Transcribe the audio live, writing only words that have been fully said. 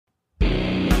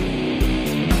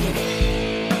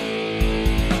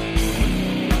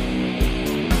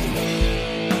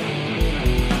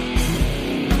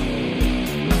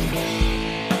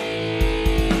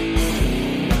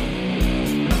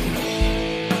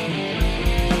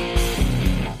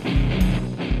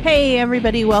Hey,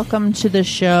 everybody, welcome to the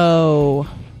show.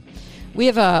 We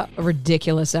have a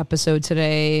ridiculous episode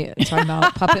today talking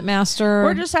about Puppet Master.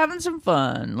 We're just having some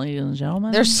fun, ladies and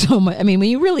gentlemen. There's so much. I mean,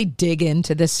 when you really dig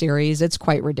into this series, it's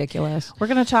quite ridiculous. We're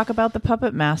going to talk about the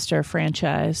Puppet Master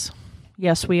franchise.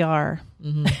 Yes, we are.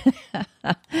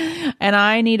 Mm-hmm. And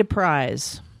I need a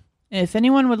prize. If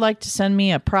anyone would like to send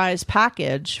me a prize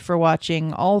package for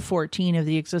watching all 14 of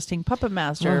the existing Puppet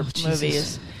Master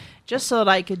movies, just so that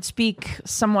I could speak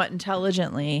somewhat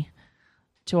intelligently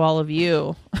to all of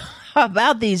you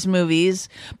about these movies,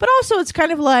 but also it's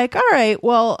kind of like, all right,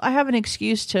 well, I have an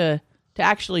excuse to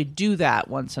actually do that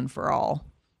once and for all.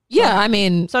 Yeah, I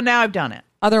mean, so now I've done it.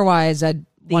 Otherwise, I'd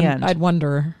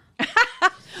wonder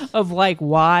of like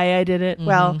why I did it. Mm-hmm.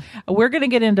 Well, we're going to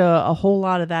get into a whole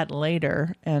lot of that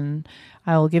later, and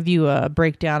I'll give you a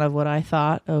breakdown of what I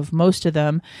thought of most of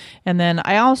them. And then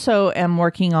I also am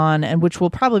working on, and which will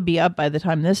probably be up by the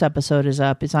time this episode is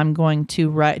up, is I'm going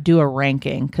to do a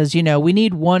ranking. Because, you know, we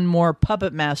need one more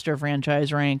Puppet Master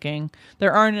franchise ranking.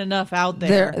 There aren't enough out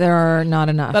there. There are not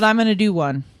enough. But I'm going to do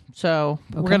one. So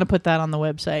we're going to put that on the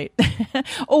website.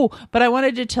 Oh, but I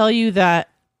wanted to tell you that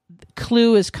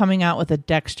Clue is coming out with a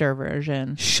Dexter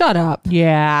version. Shut up.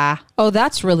 Yeah. Oh,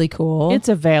 that's really cool. It's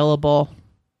available.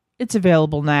 It's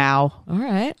available now. All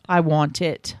right. I want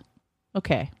it.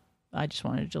 Okay. I just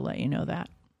wanted to let you know that.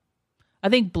 I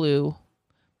think Blue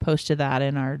posted that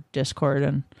in our Discord,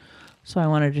 and so I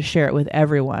wanted to share it with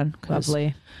everyone.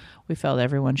 Lovely. We felt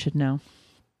everyone should know.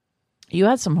 You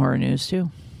had some horror news, too.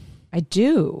 I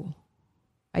do.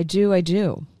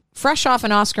 Fresh off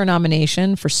an Oscar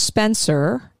nomination for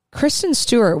Spencer, Kristen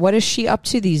Stewart, what is she up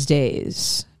to these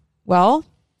days? Well,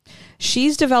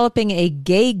 she's developing a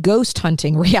gay ghost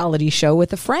hunting reality show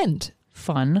with a friend.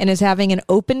 Fun. And is having an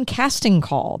open casting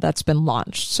call that's been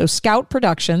launched. So Scout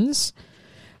Productions,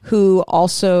 who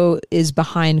also is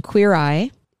behind Queer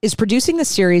Eye, is producing the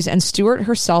series, and Stewart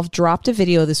herself dropped a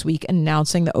video this week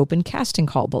announcing the open casting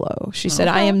call below. She said,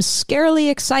 I am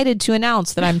scarily excited to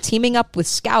announce that I'm teaming up with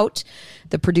Scout,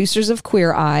 the producers of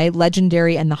Queer Eye,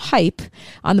 Legendary, and The Hype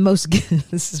on the most,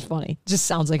 this is funny, just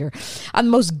sounds like her, on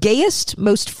the most gayest,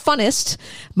 most funnest,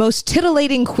 most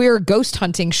titillating queer ghost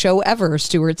hunting show ever,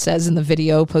 Stewart says in the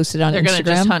video posted on Instagram. They're going to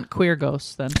just hunt queer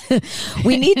ghosts then.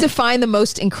 We need to find the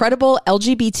most incredible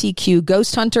LGBTQ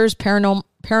ghost hunters, paranormal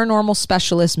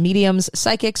specialists, mediums,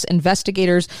 psychics,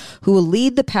 investigators who will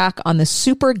lead the pack on the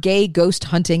super gay ghost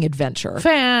hunting adventure.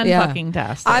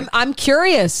 Fan-fucking-tastic. I'm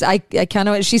curious. I kind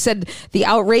of, she said the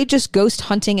outrageous ghost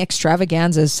hunting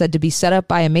extravaganza is said to be set up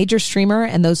by a major streamer,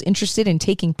 and those interested in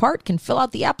taking part can fill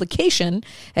out the application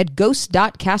at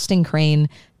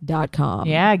ghost.castingcrane.com.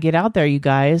 Yeah, get out there, you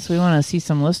guys. We want to see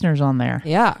some listeners on there.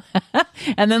 Yeah.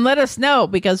 And then let us know,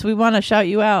 because we want to shout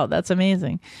you out. That's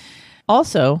amazing.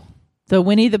 Also, the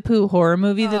Winnie the Pooh horror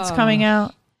movie that's coming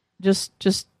out, just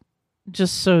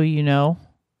so you know,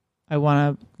 I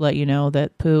want to let you know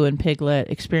that Pooh and Piglet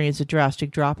experience a drastic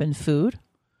drop in food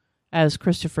as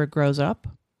Christopher grows up.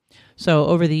 So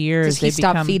over the years, Does he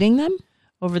stop feeding them?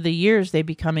 Over the years, they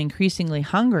become increasingly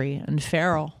hungry and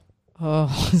feral.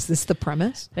 Oh, is this the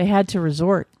premise? They had to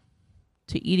resort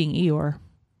to eating Eeyore.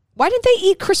 Why didn't they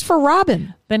eat Christopher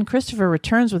Robin? Then Christopher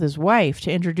returns with his wife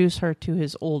to introduce her to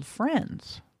his old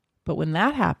friends. But when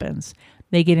that happens,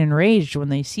 they get enraged when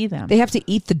they see them. They have to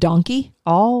eat the donkey?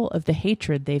 All of the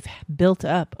hatred they've built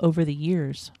up over the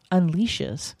years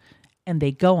unleashes, and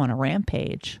they go on a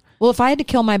rampage. Well, if I had to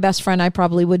kill my best friend, I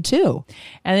probably would too.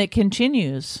 And it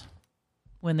continues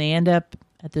when they end up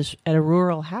at a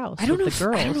rural house. I don't know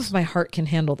if my heart can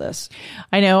handle this.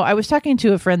 I know. I was talking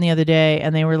to a friend the other day,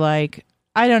 and they were like,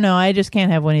 I don't know. I just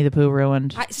can't have Winnie the Pooh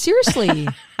ruined. Seriously.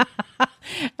 And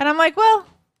I'm like, well,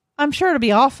 I'm sure it'll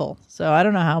be awful. So I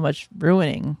don't know how much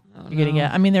ruining you're going to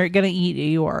get. I mean, they're going to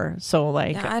eat Eeyore. So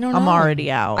like, I don't know. I'm already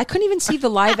out. I couldn't even see the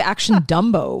live action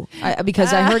Dumbo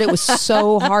because I heard it was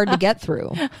so hard to get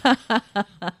through.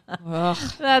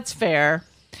 That's fair.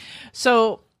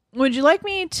 So would you like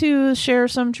me to share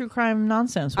some true crime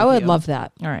nonsense with you? I would love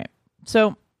that. All right.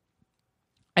 So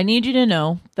I need you to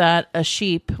know that a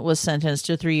sheep was sentenced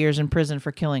to 3 years in prison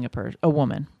for killing a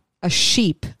woman. A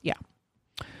sheep? Yeah.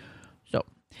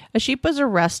 A sheep was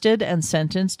arrested and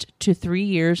sentenced to 3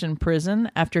 years in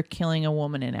prison after killing a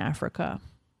woman in Africa.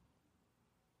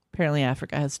 Apparently,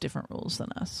 Africa has different rules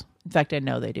than us. In fact, I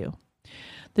know they do.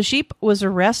 The sheep was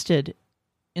arrested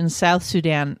in South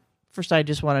Sudan. First, I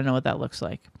just want to know what that looks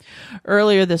like.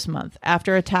 Earlier this month,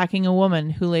 after attacking a woman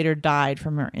who later died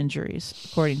from her injuries,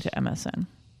 according to MSN.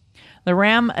 The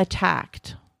ram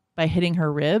attacked by hitting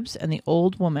her ribs, and the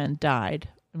old woman died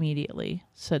immediately,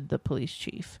 said the police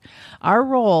chief. Our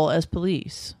role as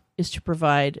police is to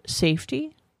provide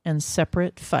safety and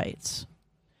separate fights.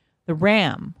 The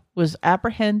ram was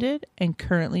apprehended and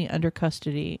currently under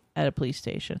custody at a police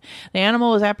station. The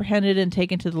animal was apprehended and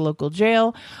taken to the local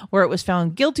jail, where it was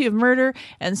found guilty of murder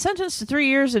and sentenced to 3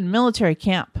 years in military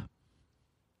camp.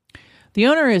 The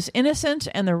owner is innocent,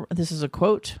 and this is a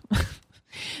quote.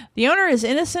 The owner is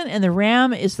innocent, and the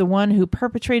ram is the one who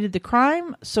perpetrated the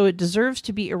crime, so it deserves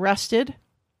to be arrested.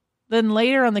 Then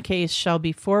later on the case shall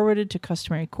be forwarded to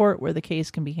customary court where the case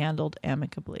can be handled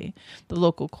amicably. The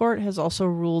local court has also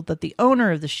ruled that the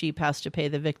owner of the sheep has to pay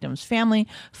the victim's family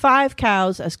 5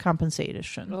 cows as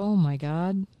compensation. Oh my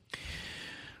God.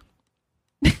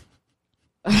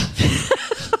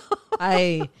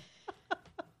 I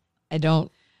don't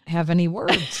have any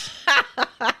words.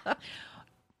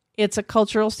 It's a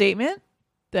cultural statement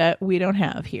that we don't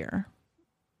have here.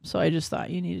 So I just thought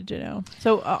you needed to know.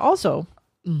 So also...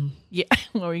 Yeah,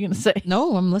 what were you going to say?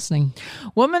 No, I'm listening.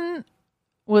 Woman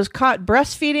was caught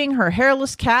breastfeeding her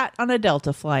hairless cat on a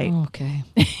Delta flight. Okay.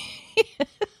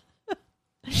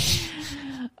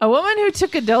 A woman who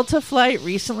took a Delta flight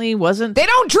recently wasn't... They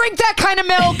don't drink that kind of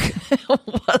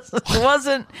milk!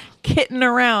 wasn't kidding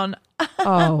around.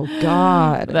 Oh,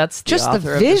 God. That's the just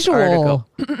author the visual.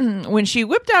 Of this article. When she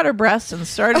whipped out her breasts and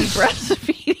started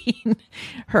breastfeeding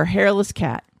her hairless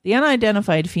cat, the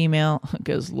unidentified female,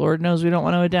 because Lord knows we don't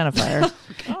want to identify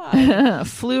her,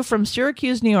 flew from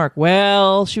Syracuse, New York.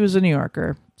 Well, she was a New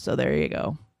Yorker, so there you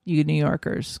go. You New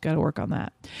Yorkers got to work on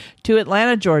that. To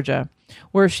Atlanta, Georgia,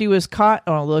 where she was caught,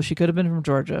 although she could have been from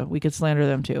Georgia, we could slander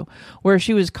them too, where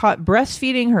she was caught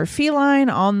breastfeeding her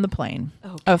feline on the plane.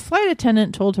 Okay. A flight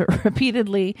attendant told her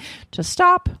repeatedly to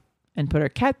stop and put her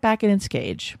cat back in its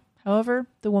cage. However,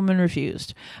 the woman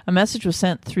refused. A message was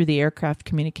sent through the aircraft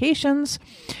communications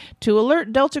to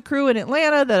alert Delta crew in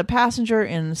Atlanta that a passenger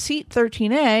in seat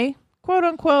 13A, quote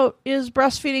unquote, is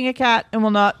breastfeeding a cat and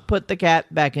will not put the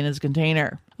cat back in its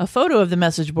container. A photo of the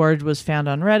message board was found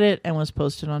on Reddit and was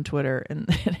posted on Twitter, and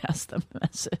it has the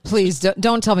message. Please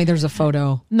don't tell me there's a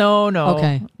photo. No.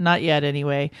 Okay. Not yet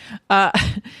anyway.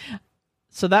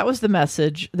 So that was the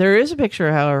message. There is a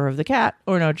picture, however, of the cat,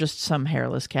 or no, just some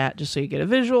hairless cat, just so you get a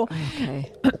visual.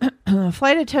 Okay.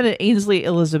 Flight attendant Ainsley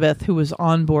Elizabeth, who was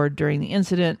on board during the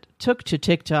incident, took to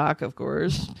TikTok, of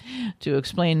course, to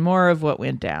explain more of what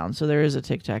went down. So there is a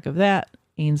TikTok of that.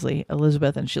 Ainsley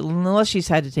Elizabeth, and unless she's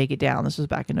had to take it down. This was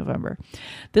back in November.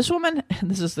 This woman,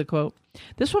 this is the quote,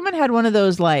 this woman had one of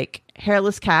those like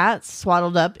hairless cats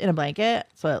swaddled up in a blanket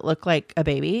so it looked like a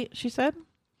baby, she said.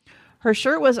 Her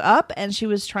shirt was up and she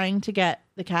was trying to get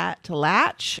the cat to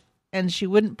latch, and she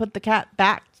wouldn't put the cat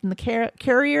back in the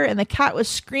carrier, and the cat was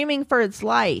screaming for its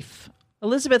life.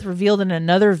 Elizabeth revealed in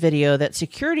another video that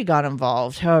security got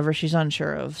involved. However, she's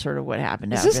unsure of sort of what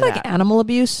happened after that. Is this like animal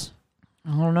abuse?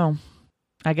 I don't know.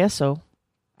 I guess so.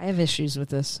 I have issues with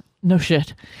this. No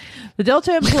shit. The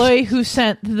Delta employee who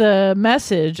sent the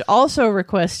message also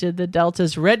requested the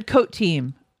Delta's Red Coat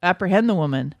team apprehend the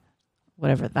woman,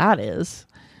 whatever that is.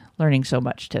 Learning so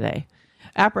much today.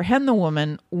 Apprehend the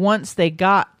woman once they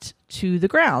got to the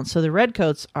ground. So the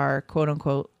Redcoats are, quote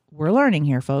unquote, we're learning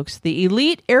here, folks, the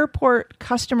elite airport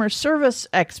customer service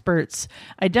experts,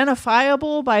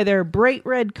 identifiable by their bright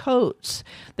red coats.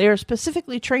 They are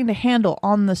specifically trained to handle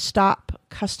on-the-stop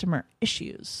customer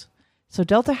issues. So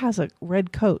Delta has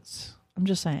red coats. I'm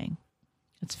just saying.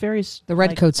 It's very... The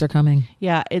red coats are coming.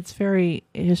 Yeah, it's very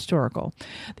historical.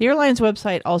 The airline's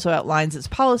website also outlines its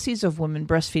policies of women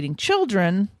breastfeeding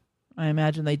children. I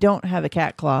imagine they don't have a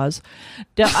cat clause.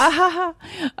 Delta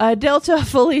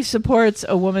fully supports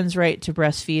a woman's right to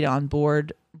breastfeed on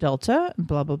board Delta,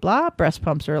 blah, blah, blah. Breast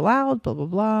pumps are allowed, blah, blah,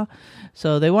 blah.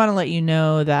 So they want to let you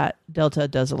know that Delta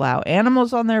does allow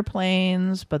animals on their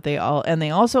planes, but they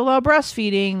also allow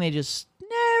breastfeeding. They just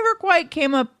never quite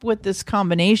came up with this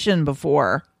combination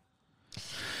before.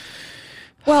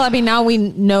 Well, I mean, now we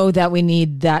know that we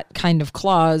need that kind of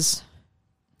clause,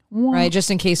 right?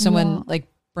 Just in case someone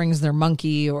brings their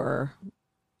monkey or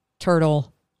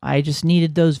turtle. I just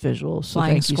needed those visuals, so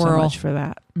Flying thank squirrel. you so much for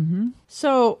that. Mm-hmm.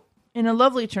 So, in a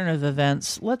lovely turn of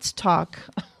events, let's talk.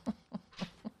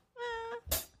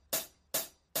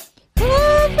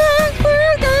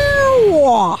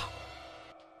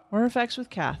 Horror Effects with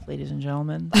Kath, ladies and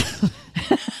gentlemen.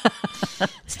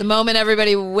 It's the moment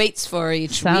everybody waits for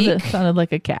each week. Sounded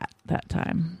like a cat that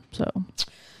time. So,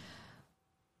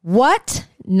 what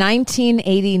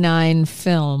 1989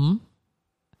 film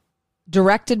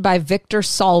directed by Victor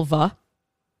Salva,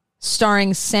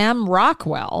 starring Sam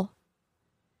Rockwell,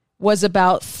 was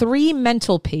about 3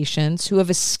 mental patients who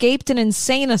have escaped an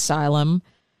insane asylum,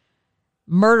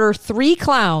 murder 3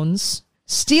 clowns,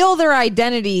 steal their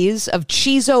identities of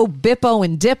Chizo, Bippo,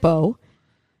 and Dippo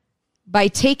by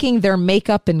taking their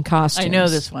makeup and costumes. I know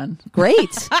this one.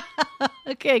 Great.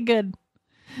 Okay, good.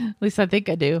 At least I think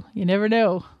I do. You never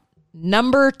know.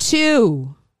 Number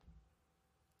 2.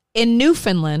 In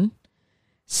Newfoundland,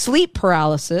 sleep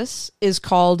paralysis is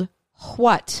called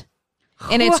what?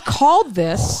 And it's called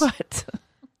this What?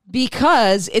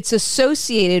 because it's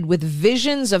associated with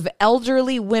visions of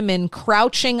elderly women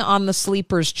crouching on the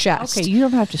sleeper's chest. Okay, you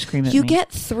don't have to scream at me. You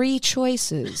get 3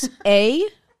 choices. A,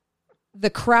 the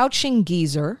crouching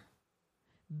geezer.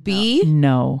 B,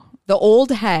 No. the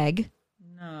old hag.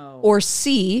 No. Or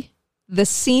C, the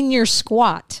senior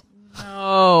squat.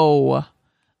 No.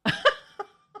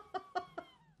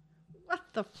 What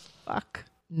the fuck?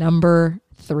 Number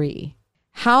 3.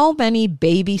 How many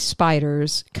baby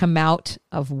spiders come out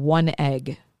of one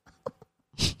egg?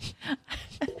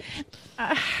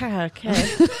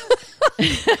 Okay.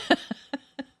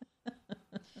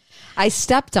 I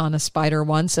stepped on a spider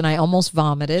once and I almost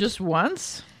vomited. Just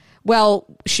once? Well,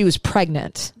 she was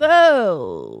pregnant.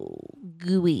 Oh,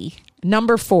 gooey.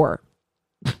 Number 4.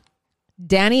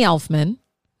 Danny Elfman,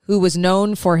 who was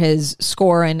known for his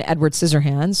score in Edward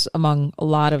Scissorhands, among a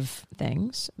lot of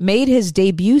things, made his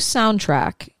debut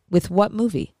soundtrack with what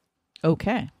movie?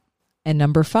 Okay. And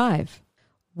number 5.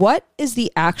 What is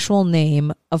the actual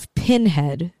name of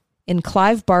Pinhead in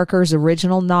Clive Barker's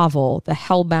original novel, The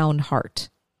Hellbound Heart?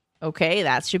 Okay,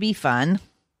 that should be fun.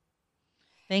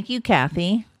 Thank you,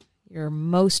 Kathy. You're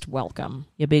most welcome.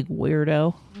 You big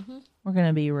weirdo. We're going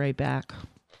to be right back.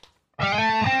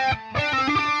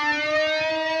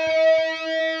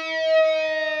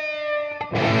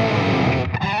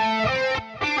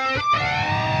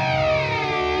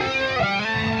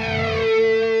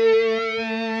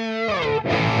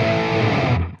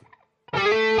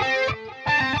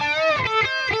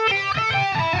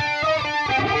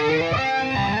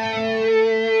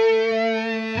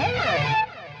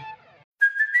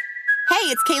 Hey,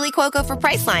 it's Kaylee Cuoco for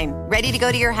Priceline. Ready to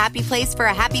go to your happy place for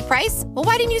a happy price? Well,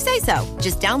 why didn't you say so?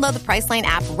 Just download the Priceline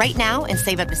app right now and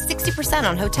save up to 60%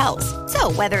 on hotels.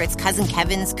 So whether it's Cousin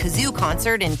Kevin's Kazoo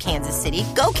Concert in Kansas City,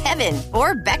 go Kevin,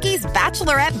 or Becky's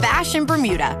Bachelorette Bash in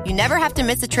Bermuda, you never have to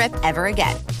miss a trip ever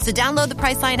again. So download the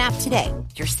Priceline app today.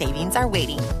 Your savings are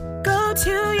waiting. Go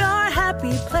to your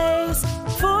happy place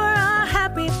for a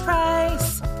happy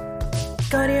price.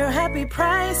 Go to your happy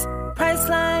price,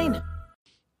 Priceline.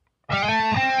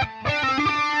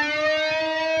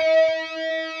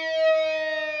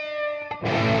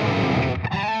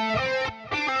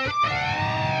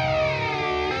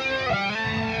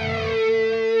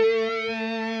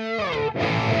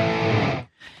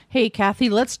 Hey, Kathy,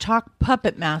 let's talk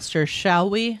Puppet Master, shall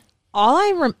we? All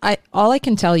I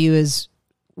can tell you is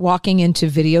walking into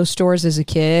video stores as a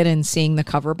kid and seeing the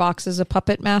cover boxes of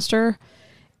Puppet Master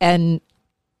and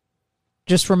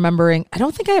just remembering, I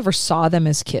don't think I ever saw them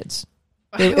as kids.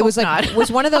 It was like, not. it was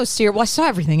one of those series. Well, I saw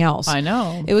everything else. I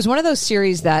know. It was one of those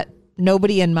series that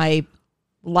nobody in my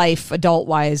life, adult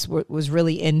wise, was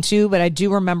really into, but I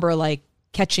do remember like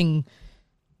catching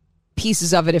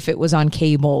pieces of it if it was on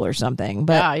cable or something.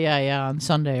 But Yeah, on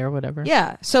Sunday or whatever.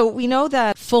 yeah. So we know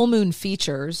that Full Moon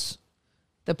Features,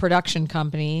 the production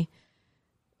company,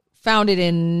 founded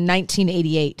in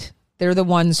 1988. They're the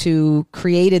ones who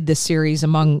created the series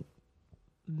among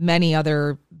many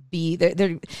other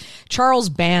Charles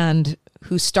Band,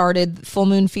 who started Full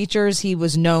Moon Features, he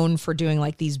was known for doing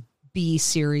like these B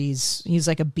series. He's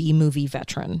like a B movie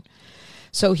veteran.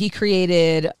 So he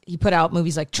put out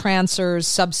movies like Trancers,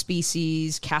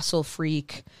 Subspecies, Castle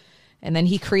Freak, and then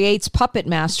he creates Puppet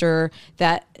Master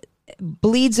that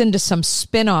bleeds into some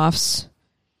spin-offs.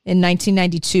 In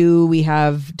 1992, we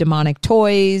have Demonic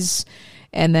Toys,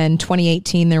 and then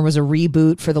 2018, there was a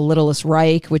reboot for The Littlest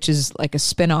Reich, which is like a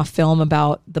spin-off film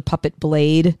about the puppet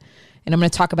Blade. And I'm going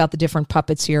to talk about the different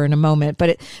puppets here in a moment.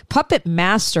 But Puppet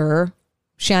Master,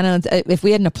 Shannon, if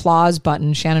we had an applause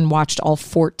button, Shannon watched all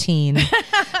 14.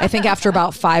 I think after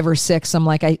about 5 or 6, I'm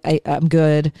like, I'm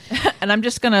good. And I'm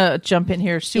just going to jump in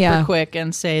here super quick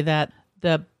and say that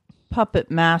the Puppet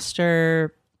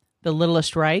Master, The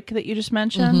Littlest Reich that you just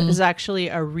mentioned, is actually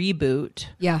a reboot.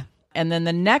 Yeah. And then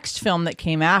the next film that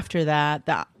came after that,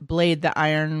 the Blade, the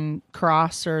Iron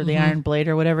Cross or the Iron Blade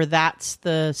or whatever, that's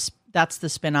the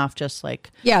spinoff, just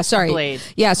like Blade.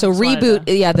 Yeah, so Just reboot.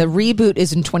 The reboot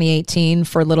is in 2018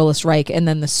 for Littlest Reich, and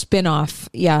then the spinoff,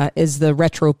 is the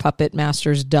Retro Puppet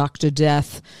Masters Dr.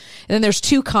 Death. And then there's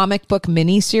 2 comic book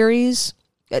miniseries.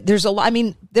 There's a lot. I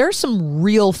mean, there are some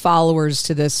real followers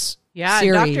to this Yeah,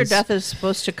 series. Dr. Death is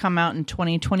supposed to come out in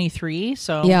 2023,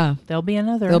 so Yeah. there'll be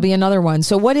another. There'll be another one.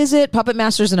 So what is it? Puppet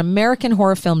Master is an American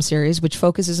horror film series which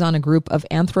focuses on a group of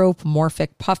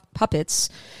anthropomorphic puppets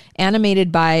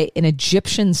animated by an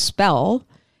Egyptian spell,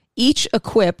 each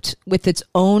equipped with its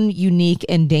own unique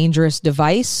and dangerous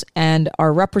device, and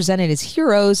are represented as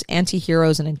heroes,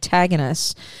 anti-heroes, and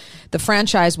antagonists. The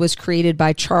franchise was created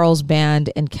by Charles Band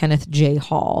and Kenneth J.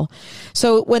 Hall.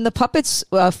 So when the puppets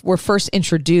were first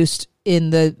introduced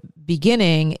in the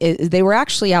beginning, they were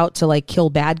actually out to like kill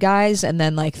bad guys, and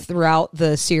then like throughout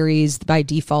the series, by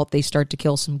default, they start to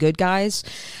kill some good guys.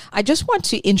 I just want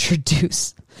to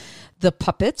introduce the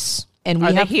puppets. And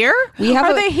Are they here?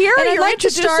 Are they here? And I'd You're like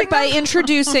to start by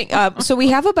introducing. So we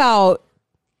have about.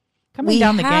 Coming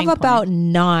down the gangplank. About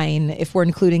 9 if we're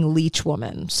including Leech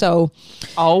Woman. So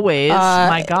always,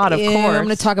 my God, of course. I'm going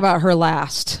to talk about her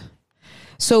last.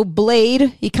 So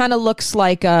Blade, he kind of looks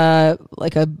like a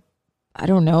I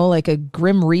don't know, like a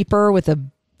Grim Reaper with a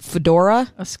fedora.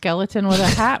 A skeleton with a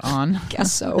hat on.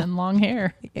 Guess so. And long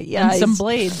hair. Yeah, and some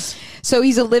blades. So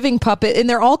he's a living puppet, and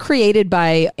they're all created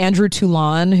by Andrew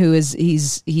Toulon, who is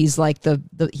he's like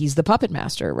he's the puppet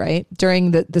master, right?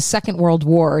 During the Second World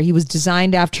War, he was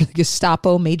designed after the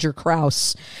Gestapo Major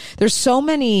Kraus. There's so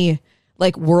many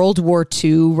like World War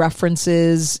II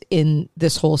references in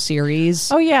this whole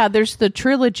series. Oh yeah, there's the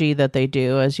trilogy that they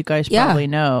do, as you guys probably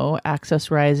know, Axis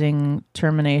Rising,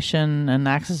 Termination, and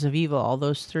Axis of Evil, all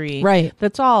those 3. Right.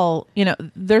 That's all,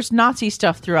 there's Nazi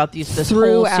stuff throughout this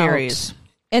whole series.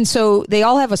 And so they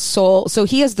all have a soul. So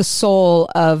he has the soul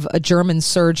of a German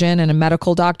surgeon and a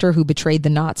medical doctor who betrayed the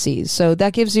Nazis. So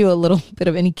that gives you a little bit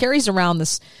of, and he carries around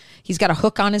this, he's got a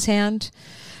hook on his hand.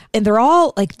 And they're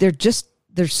all like,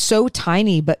 they're so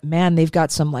tiny, but man, they've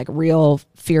got some like real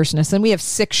fierceness. Then we have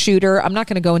 6-shooter. I'm not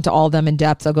going to go into all of them in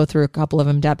depth. I'll go through a couple of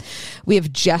them in depth. We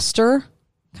have Jester.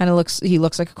 He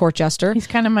looks like a court jester. He's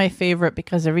kind of my favorite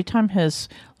because every time his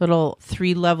little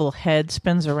 3-level head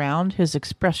spins around, his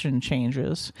expression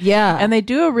changes. Yeah. And they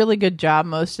do a really good job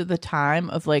most of the time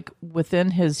of like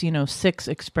within his, 6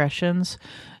 expressions.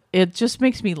 It just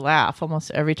makes me laugh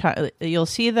almost every time. You'll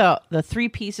see the 3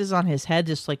 pieces on his head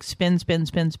just like spin,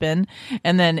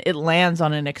 and then it lands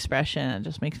on an expression. It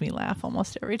just makes me laugh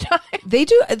almost every time.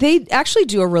 They actually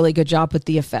do a really good job with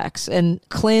the effects. And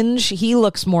Clinge, he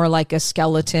looks more like a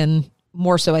skeleton,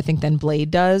 more so I think than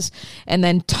Blade does. And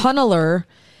then Tunneler,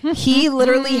 he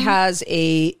literally has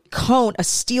a cone, a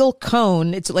steel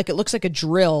cone. It looks like a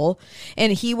drill,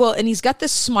 and he's got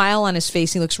this smile on his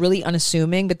face. He looks really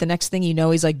unassuming, but the next thing you know,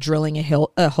 he's like drilling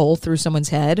a hole through someone's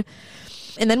head.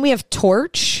 And then we have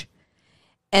Torch,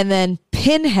 and then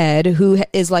Pinhead, who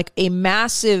is like a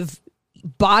massive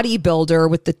bodybuilder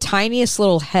with the tiniest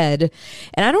little head.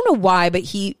 And I don't know why, but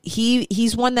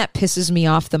he's one that pisses me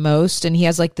off the most. And he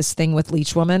has like this thing with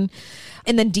Leech Woman.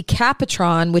 And then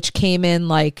Decapitron, which came in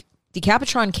like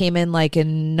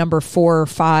in number 4 or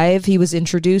 5. He was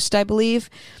introduced, I believe.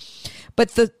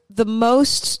 But the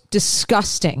most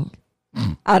disgusting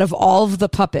out of all of the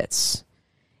puppets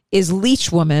is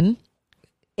Leech Woman,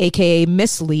 aka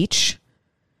Miss Leech.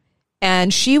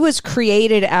 And she was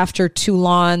created after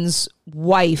Toulon's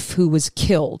wife, who was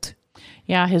killed.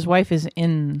 Yeah, his wife is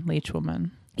in Leech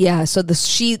Woman. Yeah, so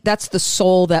that's the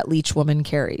soul that Leech Woman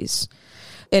carries.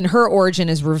 And her origin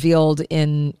is revealed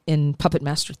in Puppet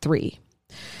Master 3.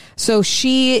 So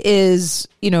she is,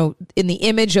 in the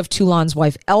image of Toulon's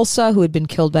wife, Elsa, who had been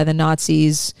killed by the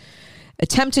Nazis,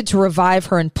 attempted to revive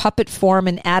her in puppet form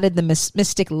and added the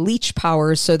mystic leech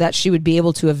powers so that she would be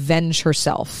able to avenge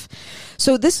herself.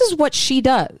 So this is what she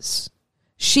does.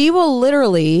 She will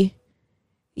literally,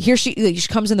 she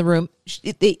comes in the room,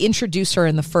 they introduce her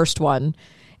in the first one,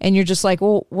 and you're just like,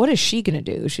 well, what is she going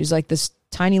to do? She's like this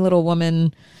tiny little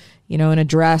woman, in a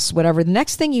dress, whatever. The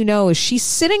next thing you know is she's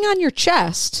sitting on your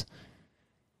chest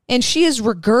and she is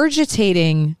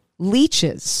regurgitating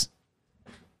leeches.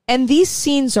 And these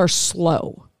scenes are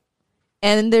slow.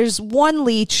 And there's one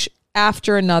leech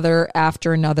after another,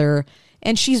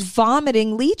 and she's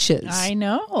vomiting leeches. I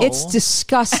know. It's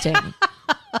disgusting.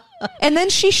 And then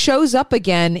she shows up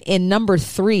again in number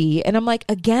 3, and I'm like,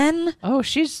 again? Oh,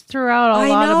 she's throughout a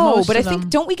lot I know, of most but of I think, them.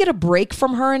 don't we get a break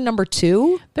from her in number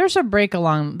 2? There's breaks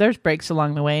along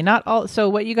the way. Not all. So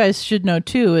what you guys should know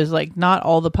too is like not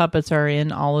all the puppets are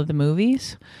in all of the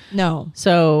movies. No.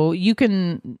 So you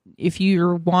can, if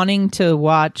you're wanting to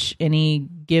watch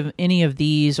give any of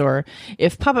these, or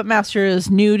if Puppet Master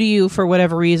is new to you for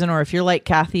whatever reason, or if you're like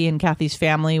Kathy and Kathy's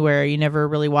family where you never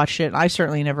really watched it, I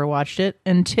certainly never watched it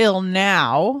until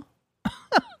now,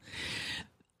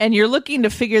 and you're looking to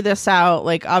figure this out,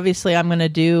 like obviously I'm going to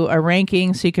do a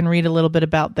ranking so you can read a little bit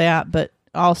about that, but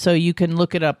also you can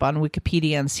look it up on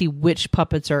Wikipedia and see which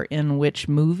puppets are in which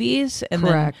movies, and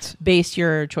Correct. then base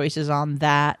your choices on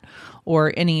that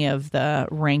or any of the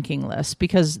ranking lists,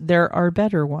 because there are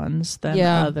better ones than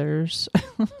others.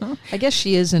 I guess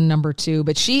she is in number 2,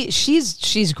 but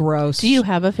she's gross. Do you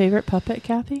have a favorite puppet,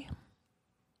 Kathy?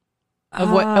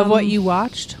 Of what you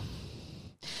watched?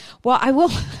 Well,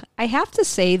 I have to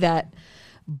say that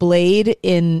Blade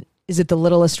in, is it The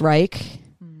Littlest Reich,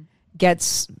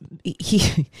 gets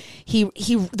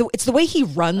it's the way he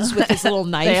runs with his little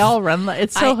knife. They all run.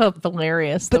 It's so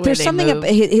hilarious. But there's something about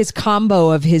his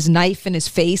combo of his knife and his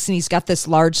face, and he's got this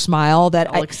large smile that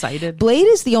all excited. Blade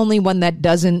is the only one that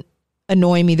doesn't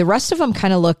annoy me. The rest of them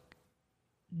kind of look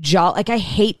jolly. Like, I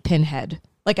hate Pinhead.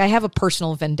 Like, I have a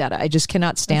personal vendetta. I just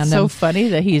cannot stand it's them. So funny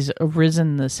that he's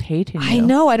arisen this hate in you. I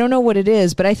know. I don't know what it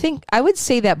is, but I would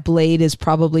say that Blade is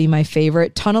probably my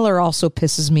favorite. Tunneler also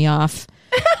pisses me off.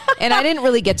 And I didn't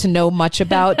really get to know much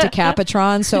about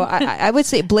Decapitron, so I would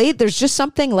say Blade, there's just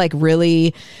something like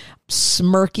really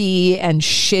smirky and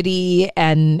shitty,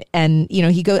 and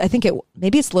he goes, I think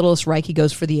maybe it's Littlest Reich, he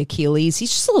goes for the Achilles. He's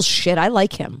just a little shit. I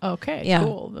like him. Okay, yeah.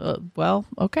 Cool. Well,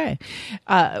 okay.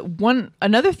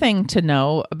 Another thing to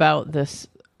know about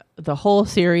the whole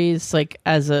series, like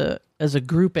as a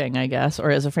grouping, I guess,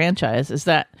 or as a franchise, is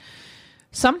that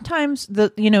sometimes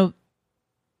the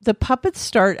puppets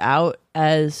start out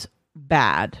as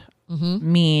bad,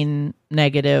 mean,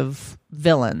 negative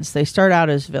villains. They start out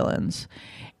as villains.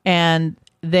 And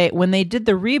when they did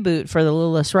the reboot for The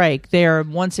Littlest Reich, they are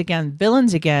once again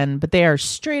villains again, but they are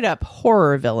straight up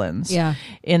horror villains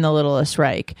in The Littlest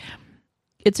Reich.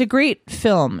 It's a great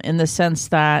film in the sense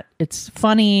that it's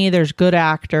funny, there's good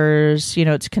actors,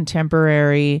 it's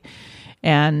contemporary,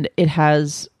 and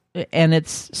it's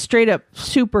straight up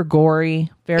super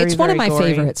gory. It's one of my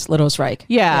favorites, Littlest Reich.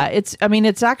 Yeah, it's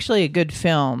actually a good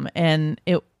film, and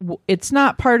it's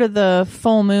not part of the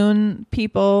Full Moon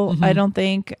people, I don't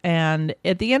think. And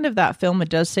at the end of that film, it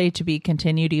does say to be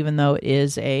continued, even though it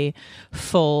is a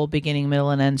full beginning, middle,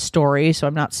 and end story. So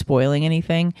I'm not spoiling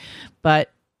anything, but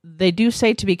they do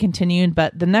say to be continued.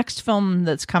 But the next film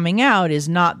that's coming out is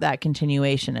not that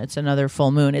continuation. It's another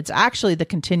Full Moon. It's actually the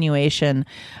continuation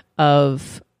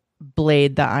of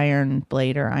Blade, the Iron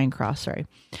Blade, or Iron Cross, sorry.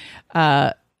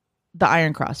 The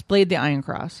Iron Cross, Blade the Iron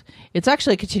Cross. It's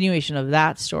actually a continuation of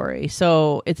that story.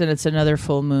 So it's another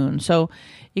Full Moon. So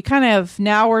you kind of,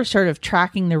 now we're sort of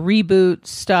tracking the reboot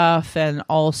stuff and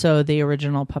also the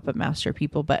original Puppet Master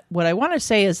people. But what I want to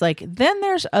say is, like, then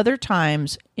there's other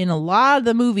times in a lot of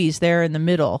the movies there in the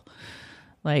middle,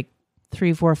 like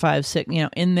 3, 4, 5, 6,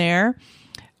 in there,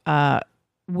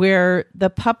 where the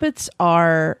puppets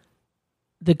are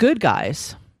the good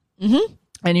guys,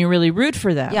 and you really root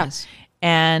for them. Yes.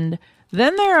 And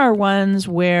then there are ones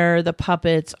where the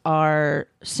puppets are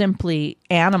simply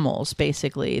animals,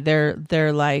 basically.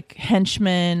 They're like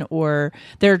henchmen, or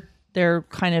they're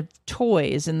kind of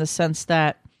toys, in the sense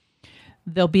that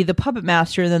they'll be the puppet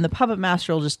master, and then the puppet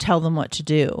master will just tell them what to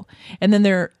do. And then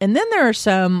there are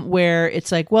some where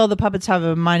it's like, well, the puppets have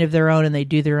a mind of their own and they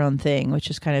do their own thing,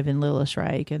 which is kind of in Littlest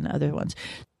Reich and other ones.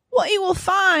 What you will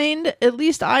find, at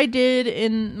least I did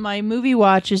in my movie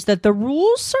watch, is that the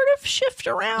rules sort of shift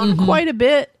around quite a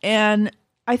bit. And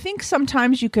I think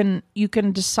sometimes you can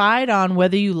decide on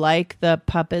whether you like the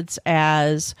puppets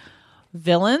as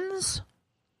villains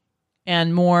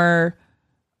and more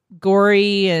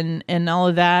gory and all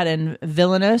of that, and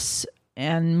villainous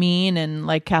and mean, and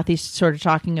like Kathy's sort of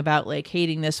talking about, like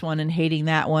hating this one and hating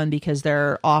that one because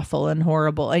they're awful and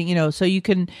horrible, so you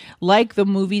can like the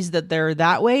movies that they're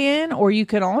that way in, or you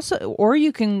can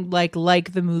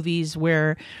like the movies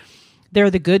where they're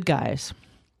the good guys.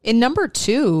 In number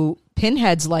 2,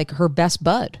 Pinhead's like her best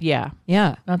bud. Yeah.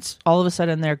 That's all of a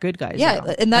sudden they're good guys. Yeah,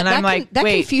 now. and that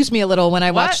confused me a little when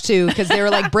I watched 2, because they were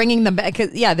like bringing them back.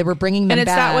 They were bringing them back. And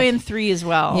it's that way in 3 as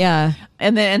well. Yeah,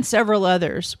 and several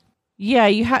others.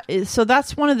 Yeah, so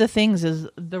that's one of the things, is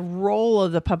the role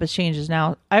of the puppets changes.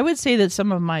 Now, I would say that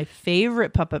some of my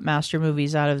favorite Puppet Master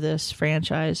movies out of this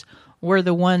franchise were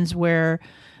the ones where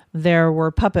there were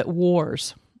puppet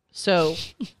wars. So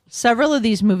several of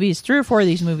these movies, 3 or 4 of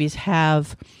these movies,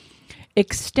 have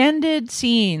extended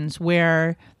scenes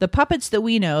where the puppets that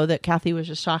we know, that Kathy was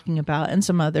just talking about, and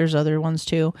some other ones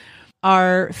too,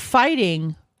 are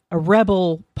fighting a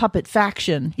rebel puppet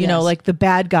faction, like the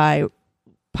bad guy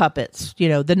puppets,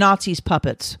 the Nazis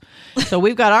puppets. So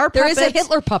we've got our there puppets. There is a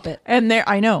Hitler puppet. And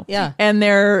I know. Yeah. And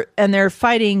they're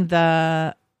fighting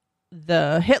the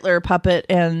Hitler puppet,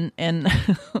 and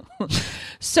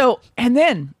so, and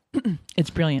then it's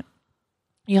brilliant.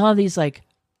 You have these like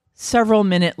several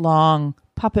minute long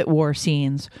puppet war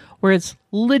scenes where it's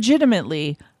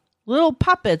legitimately little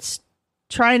puppets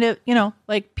trying to,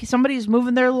 like somebody's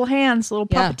moving their little hands, little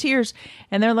puppeteers,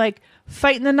 and they're like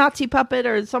fighting the Nazi puppet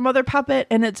or some other puppet,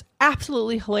 and it's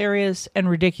absolutely hilarious and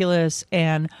ridiculous.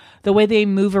 And the way they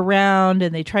move around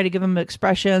and they try to give them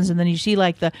expressions, and then you see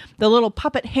like the little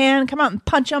puppet hand come out and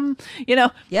punch them,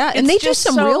 Yeah, and they do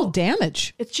some real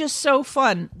damage. It's just so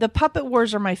fun. The puppet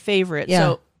wars are my favorite. Yeah.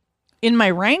 So in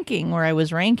my ranking, where I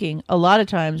was ranking, a lot of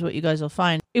times what you guys will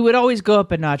find, it would always go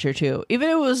up a notch or two. Even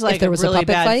if it was like there was a really a puppet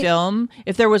bad fight? film,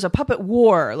 if there was a puppet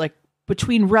war, like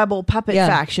between rebel puppet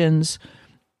factions,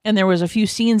 and there was a few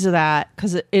scenes of that,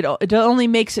 because it only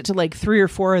makes it to like 3 or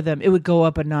 4 of them, it would go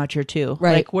up a notch or two.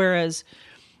 Right. Like, whereas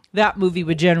that movie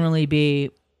would generally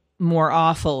be more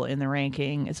awful in the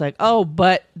ranking. It's like, oh,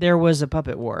 but there was a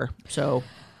puppet war. So,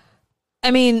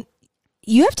 I mean,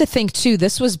 you have to think too,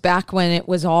 this was back when it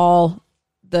was all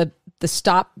the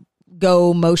stop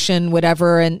go motion,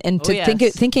 whatever, and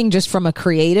to thinking just from a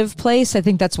creative place, I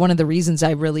think that's one of the reasons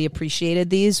I really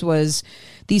appreciated these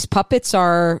puppets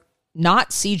are not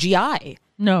CGI.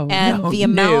 No, and no, the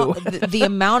amount the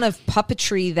amount of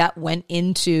puppetry that went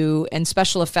into and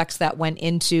special effects that went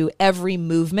into every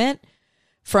movement,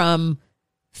 from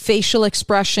facial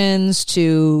expressions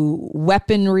to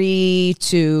weaponry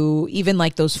to even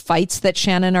like those fights that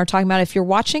Shannon are talking about. If you're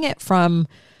watching it from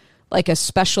like a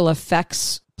special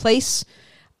effects place,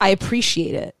 I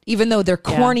appreciate it, even though they're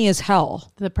corny as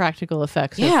hell. The practical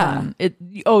effects. Yeah.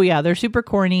 They're super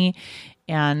corny,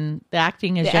 and the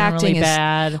acting is generally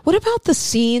bad. What about the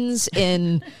scenes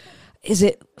in, is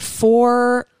it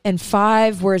 4 and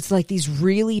 5, where it's like these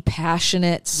really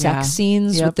passionate sex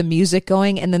scenes with the music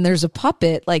going, and then there's a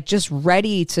puppet like just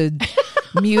ready to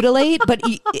mutilate? But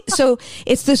so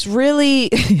it's this really,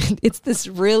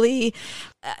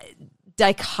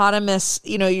 dichotomous,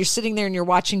 you're sitting there and you're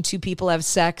watching two people have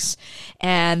sex,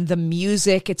 and the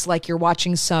music, it's like you're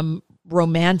watching some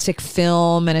romantic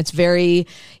film, and it's very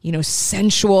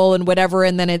sensual and whatever,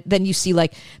 and then you see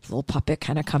like the little puppet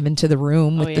kind of come into the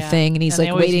room with the thing, and he's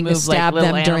like waiting to stab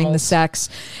them during the sex.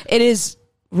 It is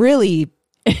really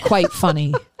quite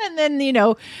funny. And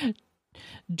then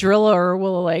Driller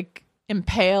will like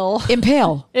impale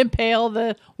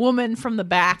the woman from the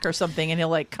back or something, and he'll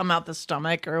like come out the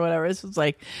stomach or whatever.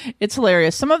 It's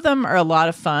hilarious. Some of them are a lot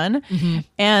of fun,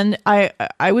 and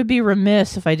I would be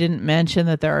remiss if I didn't mention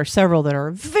that there are several that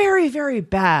are very, very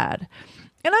bad.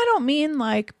 And I don't mean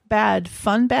like bad,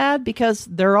 fun bad, because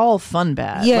they're all fun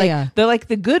bad. They're like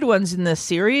the good ones in this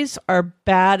series are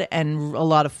bad and a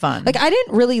lot of fun. Like, I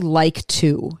didn't really like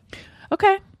 2.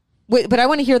 Okay. Wait, but I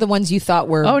want to hear the ones you thought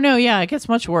were... Oh, no, yeah, it gets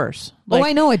much worse. Like,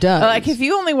 I know it does. Like, if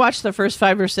you only watch the first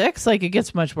 5 or 6, like, it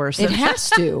gets much worse. It has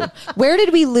to. Where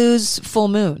did we lose Full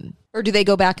Moon? Or do they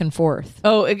go back and forth?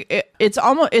 Oh, it's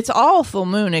all Full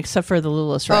Moon except for the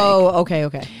Lula Strike. Oh,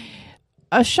 okay.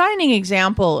 A shining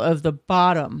example of the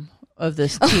bottom of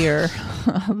this tier,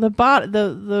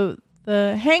 the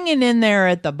hanging in there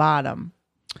at the bottom,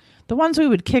 the ones we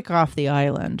would kick off the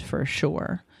island for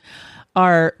sure,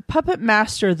 are Puppet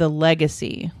Master: The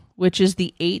Legacy, which is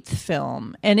the 8th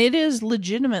film, and it is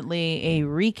legitimately a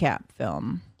recap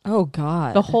film. Oh,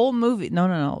 God. The whole movie.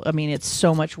 No. I mean, it's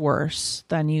so much worse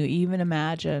than you even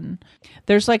imagine.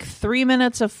 There's like 3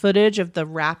 minutes of footage of the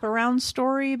wraparound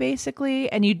story,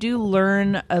 basically, and you do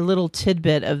learn a little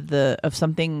tidbit of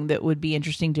something that would be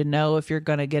interesting to know if you're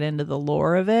going to get into the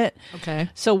lore of it. Okay.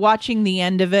 So watching the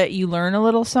end of it, you learn a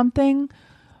little something,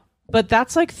 but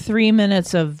that's like 3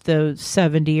 minutes of the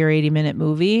 70 or 80 minute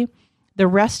movie. The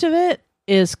rest of it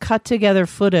is cut together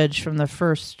footage from the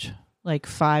first like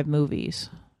 5 movies.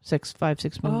 6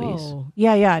 movies. Oh.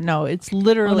 Yeah. No, it's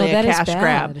literally a cash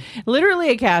grab. Literally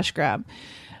a cash grab.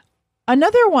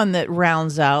 Another one that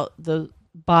rounds out the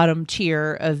bottom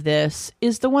tier of this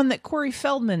is the one that Corey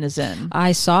Feldman is in.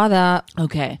 I saw that.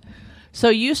 Okay. So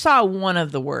you saw one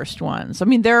of the worst ones. I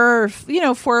mean, there are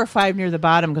 4 or 5 near the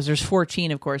bottom because there's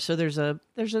 14, of course. So there's an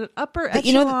upper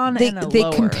echelon and a they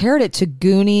lower. compared it to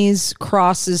Goonies,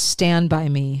 Cross's Stand By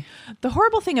Me. The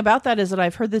horrible thing about that is that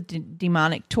I've heard the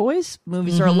Demonic Toys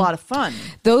movies are a lot of fun.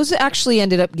 Those actually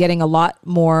ended up getting a lot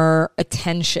more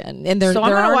attention, and there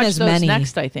aren't watch as those many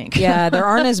next, I think. Yeah, there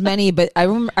aren't as many. But I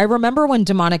remember when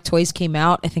Demonic Toys came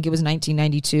out. I think it was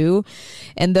 1992,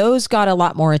 and those got a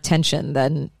lot more attention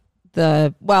than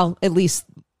at least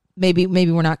maybe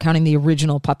we're not counting the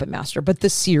original Puppet Master, but the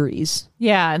series.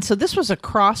 Yeah, and so this was a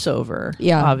crossover,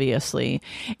 obviously.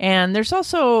 And there's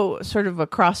also sort of a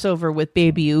crossover with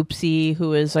Baby Oopsie,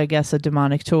 who is, I guess, a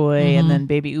demonic toy, and then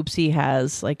Baby Oopsie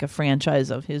has like a franchise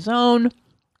of his own,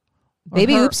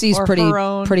 Baby her- Oopsie's or pretty her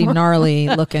own. pretty gnarly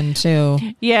looking too.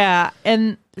 Yeah,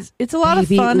 and it's a lot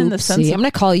Baby of fun in the sense Oopsie. of, I'm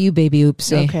gonna call you Baby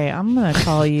Oopsie. okay, I'm going to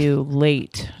call you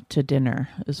late to dinner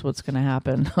is what's going to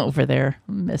happen over there,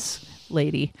 Miss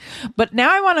Lady. But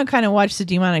now I want to kind of watch the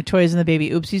Demonic Toys and the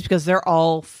Baby Oopsies because they're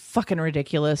all fucking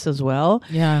ridiculous as well.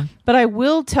 Yeah. But I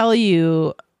will tell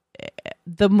you,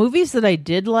 the movies that I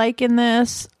did like in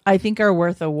this, I think are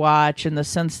worth a watch in the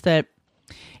sense that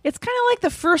it's kind of like the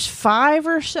first 5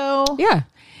 or so. Yeah.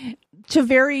 To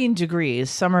varying degrees.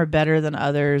 Some are better than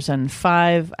others, and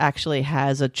 5 actually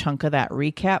has a chunk of that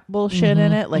recap bullshit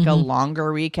in it, like a longer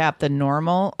recap than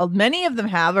normal. Many of them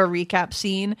have a recap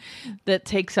scene that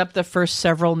takes up the first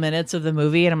several minutes of the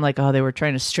movie, and I'm like, oh, they were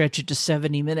trying to stretch it to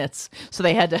 70 minutes, so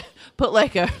they had to put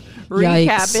like a recap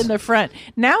Yikes. in the front.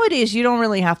 Nowadays, you don't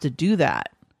really have to do that.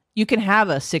 You can have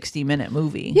a 60-minute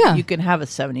movie. Yeah. You can have a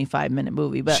 75-minute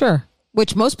movie, but Sure.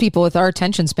 Which most people with our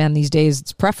attention span these days,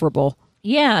 it's preferable.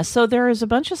 yeah, so there is a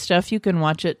bunch of stuff you can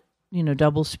watch it,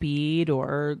 double speed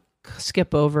or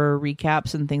skip over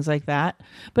recaps and things like that.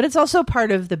 But it's also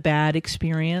part of the bad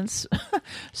experience.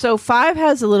 So 5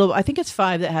 has I think it's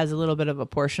 5 that has a little bit of a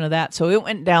portion of that. So it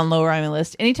went down lower on my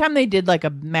list. Anytime they did like a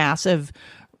massive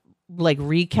like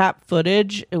recap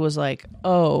footage, it was like,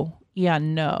 oh, yeah,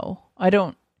 no.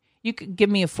 You could give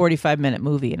me a 45-minute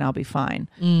movie and I'll be fine.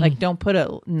 Like,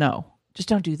 just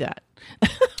don't do that.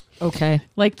 Okay.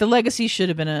 Like the Legacy should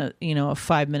have been a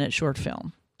 5-minute short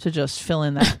film to just fill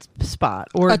in that spot,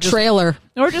 or A trailer.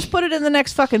 or just put it in the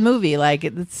next fucking movie. Like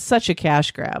it's such a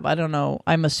cash grab. I don't know.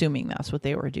 I'm assuming that's what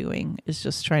they were doing, is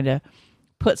just trying to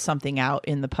put something out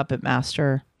in the Puppet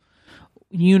Master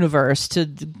universe.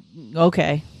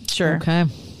 Okay, sure. Okay.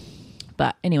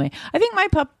 But anyway, I think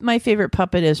my favorite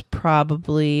puppet is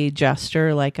probably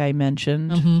Jester, like I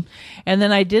mentioned. And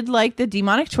then I did like the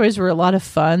Demonic Toys were a lot of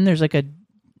fun. There's like a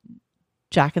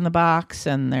Jack in the Box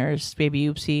and there's Baby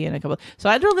Oopsie and a couple. So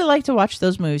I'd really like to watch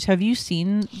those movies. Have you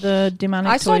seen the Demonic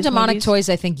Toys? I saw Demonic movies? Toys,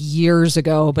 I think, years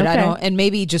ago, but I Okay. don't, and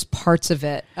maybe just parts of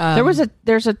it.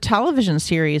 There's a television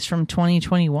series from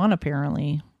 2021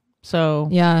 apparently. So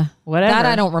yeah, whatever. that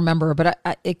I don't remember, but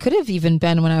it could have even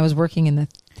been when I was working in the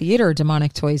theater.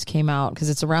 Demonic Toys came out because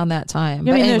it's around that time. I But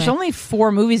mean, anyway. there's only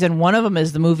 4 movies, and one of them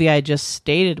is the movie I just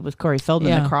stated with Corey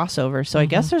Feldman, Yeah. the crossover. So I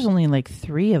guess there's only like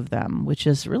 3 of them, which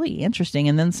is really interesting.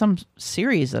 And then some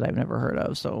series that I've never heard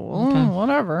of. So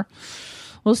whatever.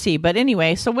 We'll see. But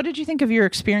anyway, so what did you think of your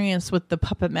experience with the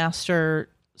Puppet Master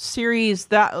series,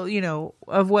 that,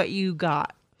 of what you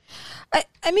got?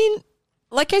 I mean,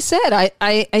 like I said,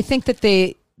 I think that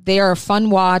they are a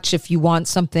fun watch if you want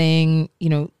something,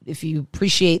 if you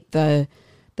appreciate the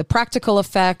practical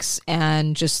effects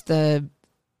and just the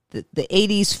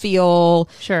 80s feel.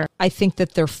 Sure. I think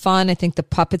that they're fun. I think the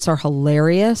puppets are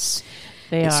hilarious.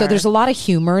 They are. So there's a lot of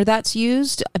humor that's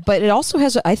used, but it also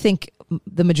has, I think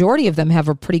the majority of them have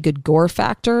a pretty good gore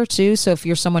factor too. So if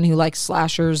you're someone who likes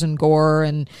slashers and gore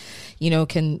and,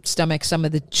 can stomach some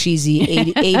of the cheesy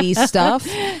 80s stuff,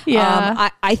 Yeah.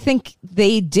 I think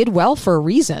they did well for a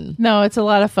reason. No, it's a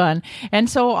lot of fun. And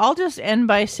so I'll just end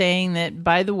by saying that,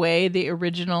 by the way, the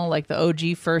original, like the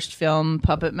OG first film,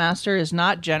 Puppet Master, is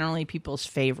not generally people's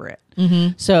favorite.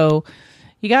 So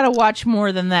you got to watch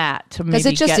more than that to maybe Because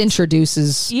it just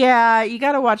introduces. Yeah, you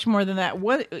got to watch more than that.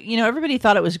 Everybody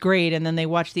thought it was great, and then they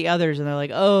watch the others, and they're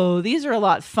like, "Oh, these are a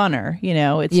lot funner."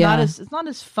 It's not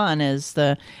as fun as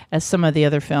some of the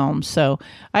other films. So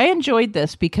I enjoyed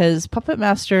this because Puppet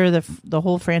Master, the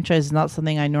whole franchise, is not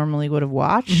something I normally would have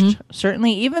watched.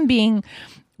 Certainly, even being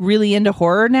really into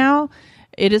horror now,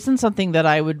 it isn't something that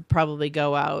I would probably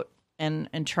go out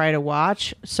and try to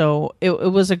watch. So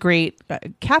it was a great.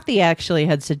 Kathy actually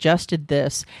had suggested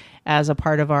this as a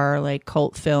part of our like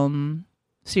cult film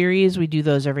series. We do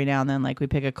those every now and then. Like we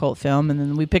pick a cult film and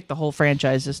then we pick the whole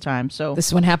franchise this time. So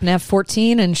This one happened to have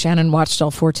 14, and Shannon watched all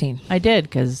 14. I did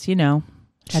because had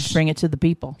to bring it to the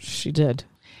people. She did.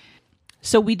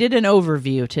 So we did an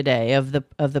overview today of the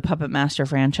Puppet Master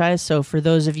franchise. So for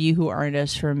those of you who aren't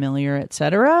as familiar,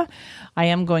 etc., I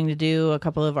am going to do a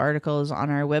couple of articles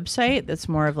on our website that's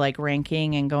more of like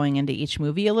ranking and going into each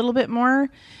movie a little bit more,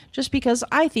 just because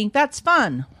I think that's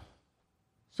fun.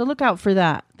 So look out for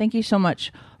that. Thank you so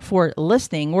much for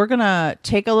listening. We're going to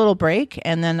take a little break,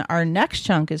 and then our next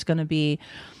chunk is going to be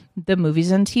the movies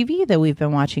and TV that we've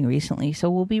been watching recently. So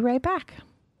we'll be right back.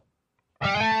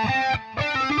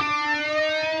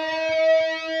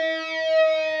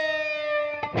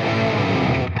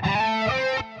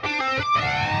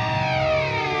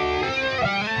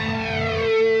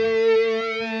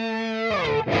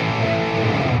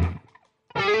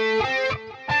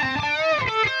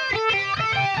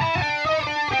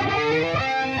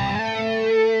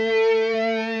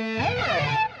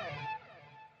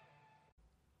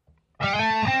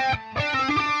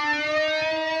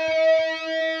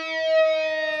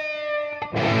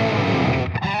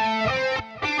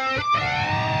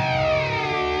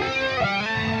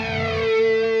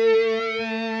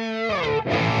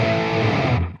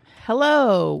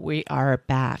 Hello, we are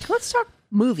back. Let's talk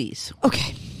movies.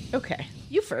 Okay. Okay,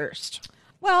 you first.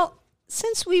 Well,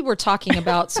 since we were talking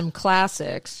about some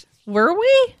classics, Were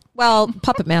we? well,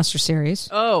 Puppet Master series.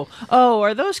 Oh,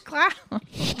 are those class?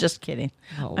 Just kidding.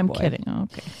 Oh, I'm boy. kidding.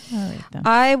 Okay, all right then.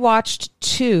 I watched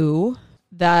 2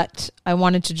 that I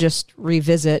wanted to just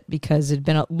revisit because it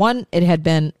had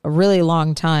been a really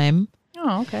long time,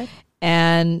 Oh, okay.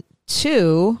 and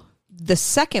 2, the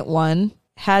second one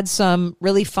had some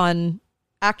really fun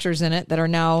actors in it that are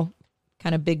now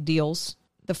kind of big deals.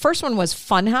 The first one was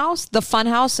Funhouse, the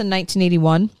Funhouse in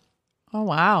 1981. Oh,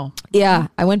 wow. Yeah,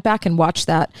 I went back and watched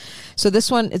that. So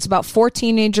this one, it's about 4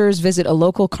 teenagers visit a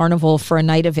local carnival for a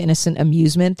night of innocent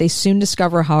amusement. They soon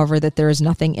discover, however, that there is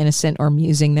nothing innocent or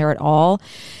amusing there at all.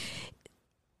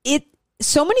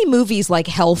 So many movies like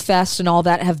Hellfest and all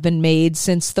that have been made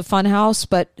since the Funhouse,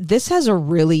 but this has a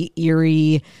really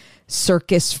eerie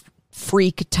circus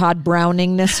freak Todd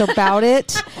Browningness about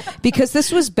it, because this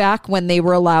was back when they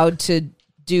were allowed to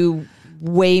do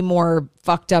way more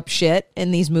fucked up shit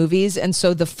in these movies. And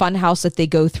so the fun house that they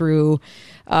go through,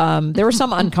 there were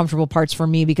some uncomfortable parts for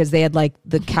me because they had like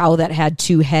the cow that had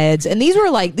 2 heads, and these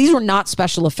were not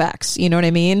special effects, you know what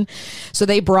I mean? So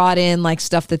they brought in like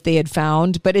stuff that they had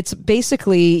found, but it's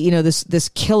basically, you know, this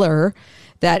killer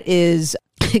that is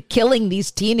killing these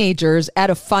teenagers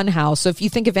at a fun house. So if you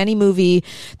think of any movie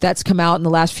that's come out in the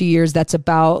last few years that's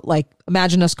about, like,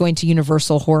 imagine us going to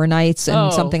Universal Horror Nights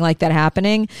and something like that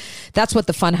happening. That's what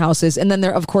the fun house is. And then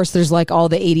there, of course, there's like all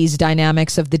the 80s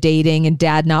dynamics of the dating and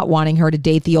dad not wanting her to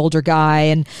date the older guy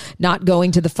and not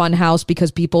going to the fun house because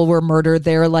people were murdered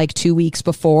there like 2 weeks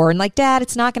before. And like, Dad,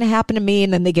 it's not going to happen to me.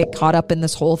 And then they get caught up in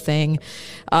this whole thing.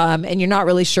 And you're not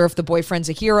really sure if the boyfriend's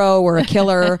a hero or a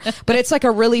killer, but it's like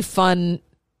a really fun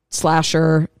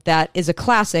slasher that is a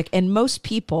classic, and most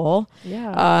people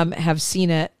have seen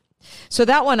it. So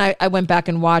that one I went back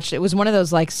and watched. It was one of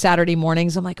those like Saturday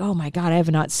mornings. I'm like, oh my God, I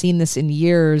have not seen this in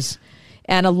years.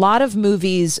 And a lot of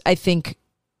movies, I think,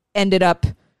 ended up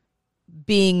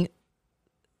being...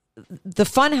 The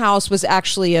Funhouse was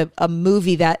actually a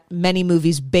movie that many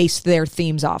movies based their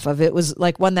themes off of. It was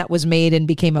like one that was made and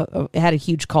became it had a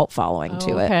huge cult following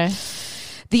to it.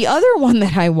 The other one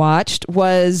that I watched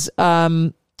was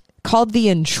called The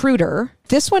Intruder.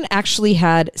 This one actually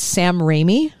had Sam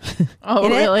Raimi. Oh,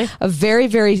 really? A very,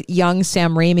 very young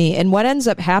Sam Raimi. And what ends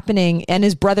up happening, and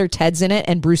his brother Ted's in it,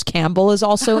 and Bruce Campbell is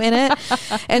also in it.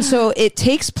 And so it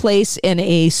takes place in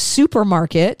a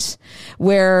supermarket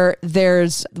where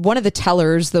there's one of the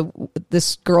tellers,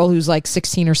 this girl who's like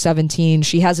 16 or 17.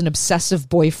 She has an obsessive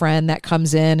boyfriend that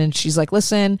comes in, and she's like,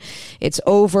 listen, it's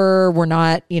over. We're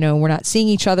not seeing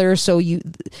each other. So you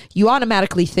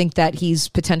automatically think that he's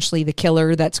potentially the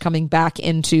killer that's coming back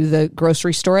into the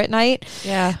grocery store at night.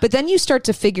 Yeah. But then you start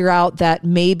to figure out that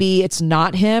maybe it's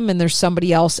not him and there's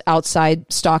somebody else outside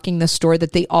stalking the store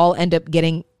that they all end up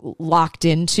getting locked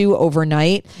into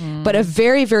overnight. But a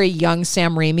very, very young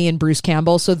Sam Raimi and Bruce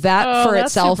Campbell. So that for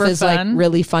itself is fun. like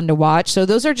really fun to watch. So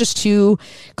those are just 2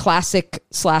 classic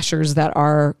slashers that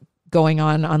are going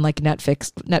on like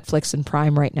Netflix and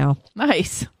Prime right now.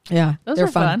 Nice. Yeah. Those they're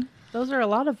are fun. Those are a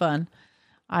lot of fun.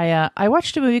 I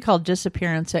watched a movie called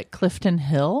Disappearance at Clifton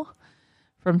Hill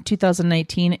from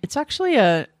 2019. It's actually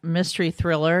a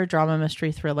drama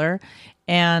mystery thriller.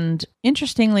 And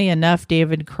interestingly enough,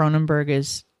 David Cronenberg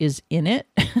is in it.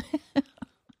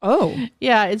 Oh.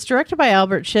 Yeah, it's directed by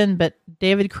Albert Shin, but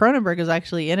David Cronenberg is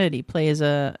actually in it. He plays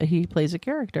a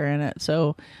character in it.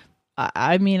 So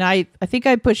I mean, I think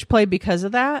I pushed play because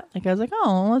of that. Like, I was like,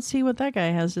 oh, let's see what that guy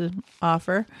has to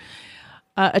offer.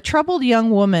 A troubled young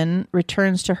woman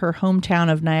returns to her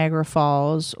hometown of Niagara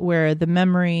Falls, where the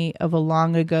memory of a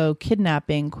long ago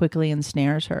kidnapping quickly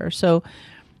ensnares her. So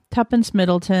Tuppence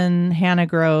Middleton, Hannah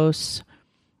Gross,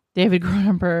 David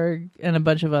Cronenberg, and a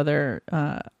bunch of other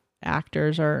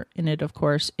actors are in it, of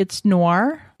course. It's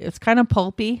noir. It's kind of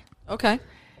pulpy. Okay.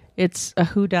 It's a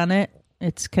whodunit.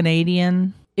 It's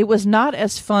Canadian. It was not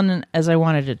as fun as I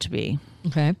wanted it to be.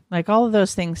 Okay. Like, all of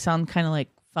those things sound kind of like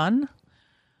fun,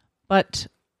 but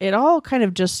it all kind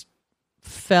of just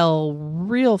fell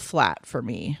real flat for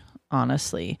me,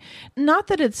 honestly. Not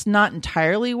that it's not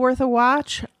entirely worth a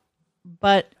watch,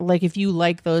 but like if you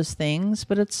like those things,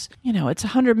 but it's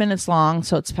 100 minutes long,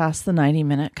 so it's past the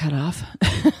 90-minute cutoff.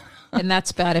 And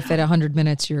that's bad if at 100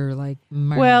 minutes you're like...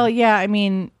 Well, yeah, I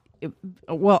mean...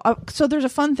 so there's a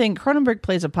fun thing. Cronenberg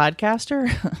plays a podcaster.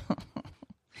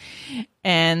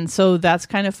 And so that's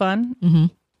kind of fun. Mm-hmm.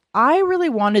 I really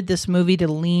wanted this movie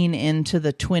to lean into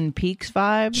the Twin Peaks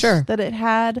vibes that it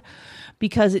had,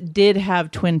 because it did have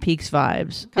Twin Peaks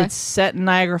vibes. Okay. It's set in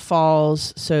Niagara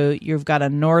Falls, so you've got a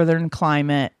northern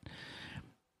climate.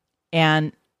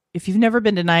 And if you've never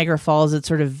been to Niagara Falls, it's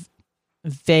sort of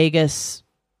Vegas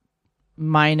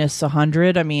minus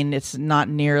 100. I mean, it's not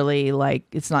nearly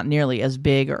as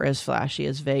big or as flashy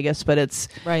as Vegas, but it's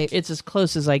as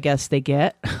close as I guess they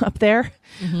get up there.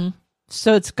 Mm-hmm.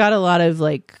 So it's got a lot of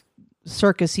like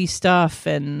circusy stuff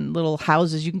and little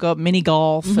houses. You can go up mini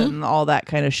golf and all that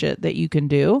kind of shit that you can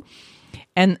do.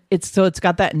 And it's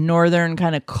got that northern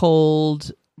kind of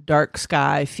cold, dark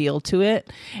sky feel to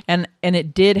it. And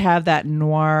it did have that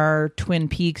noir Twin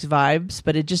Peaks vibes,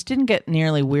 but it just didn't get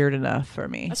nearly weird enough for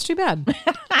me. That's too bad.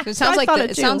 It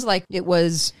sounds like it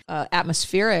was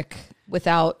atmospheric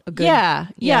without a good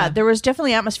yeah, there was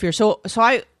definitely atmosphere. So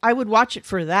I would watch it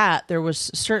for that. There was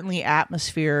certainly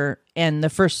atmosphere, and the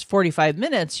first 45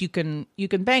 minutes you can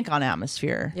bank on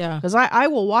atmosphere. Yeah, because I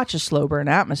will watch a slow burn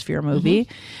atmosphere movie.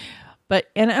 But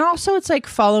and also it's like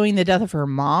following the death of her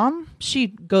mom. She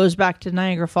goes back to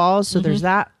Niagara Falls, so there's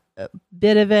that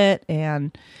bit of it.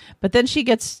 But then she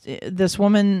gets this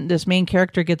main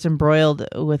character gets embroiled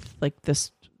with like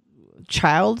this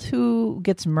child who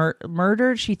gets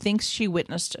murdered. She thinks she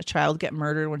witnessed a child get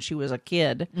murdered when she was a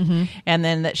kid, and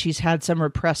then that she's had some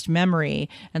repressed memory,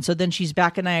 and so then she's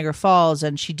back in Niagara Falls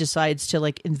and she decides to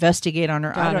like investigate on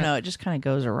her. I don't know. It just kind of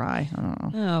goes awry. I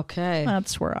don't know. Okay,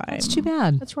 that's too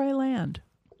bad. That's where I land.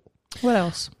 What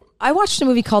else? I watched a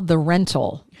movie called The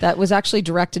Rental that was actually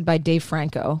directed by Dave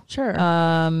Franco. Sure.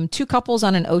 Two couples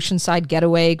on an oceanside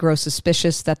getaway grow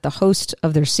suspicious that the host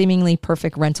of their seemingly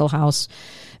perfect rental house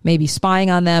may be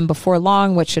spying on them. Before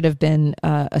long, what should have been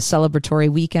a celebratory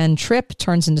weekend trip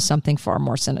turns into something far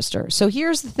more sinister. So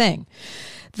here's the thing.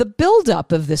 The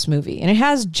buildup of this movie, and it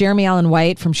has Jeremy Allen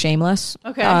White from Shameless.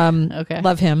 Okay. Okay.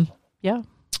 Love him. Yeah.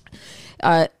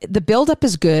 The buildup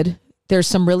is good. There's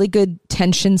some really good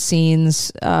tension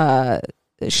scenes.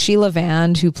 Sheila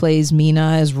Vand, who plays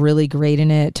Mina, is really great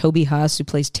in it. Toby Huss, who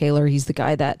plays Taylor, he's the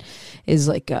guy that is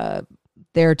like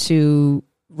there to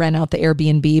rent out the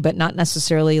Airbnb, but not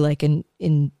necessarily like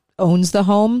in owns the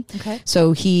home. Okay.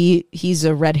 So he's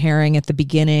a red herring at the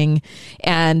beginning,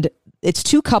 and it's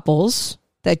two couples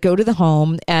that go to the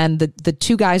home, and the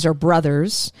two guys are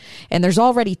brothers, and there's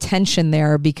already tension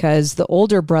there because the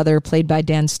older brother, played by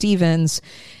Dan Stevens,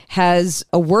 has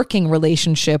a working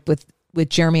relationship with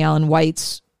Jeremy Allen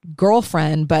White's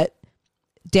girlfriend, but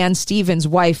Dan Stevens'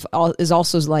 wife is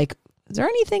also like, is there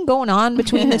anything going on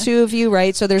between the two of you,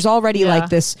 right? So there's already like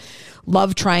this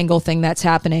love triangle thing that's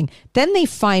happening. Then they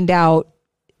find out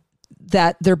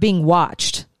that they're being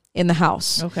watched in the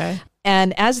house. Okay.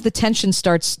 And as the tension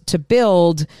starts to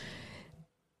build,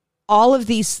 all of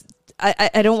these,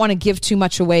 I don't want to give too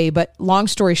much away, but long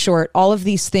story short, all of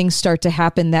these things start to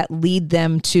happen that lead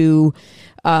them to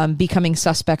becoming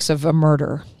suspects of a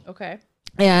murder. Okay.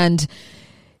 And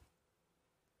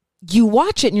you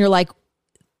watch it and you're like,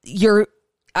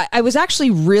 I was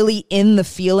actually really in the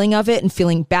feeling of it and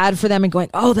feeling bad for them and going,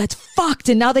 oh, that's fucked.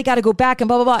 And now they got to go back and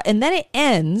blah, blah, blah. And then it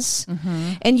ends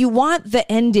and you want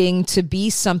the ending to be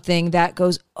something that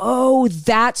goes, oh,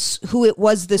 that's who it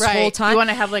was this whole time. You want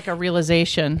to have like a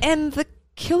realization. And the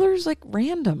killer's like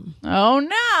random. Oh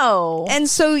no. And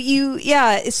so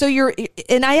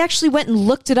and I actually went and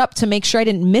looked it up to make sure I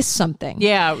didn't miss something.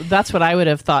 Yeah, that's what I would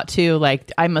have thought too.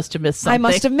 Like I must have missed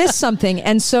something.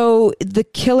 And so the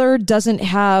killer doesn't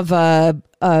have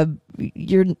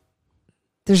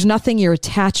there's nothing you're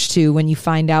attached to when you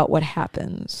find out what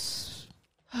happens.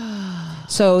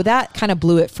 So that kind of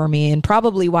blew it for me, and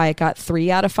probably why it got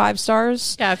 3 out of 5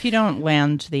 stars. Yeah, if you don't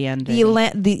land the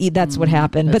ending, that's what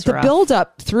happened. But the build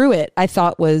up through it, I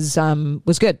thought was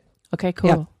good. Okay, cool.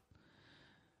 Yeah.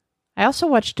 I also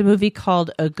watched a movie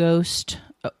called A Ghost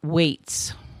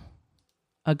Waits.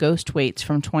 A Ghost Waits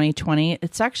from 2020.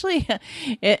 It's actually,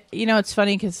 it's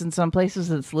funny because in some places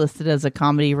it's listed as a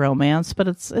comedy romance, but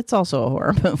it's also a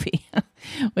horror movie,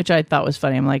 which I thought was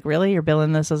funny. I'm like, really? You're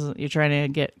billing this as you're trying to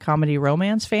get comedy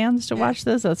romance fans to watch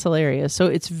this? That's hilarious. So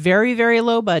it's very, very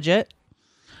low budget.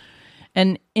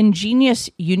 An ingenious,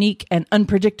 unique, and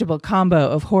unpredictable combo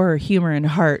of horror, humor, and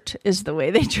heart is the way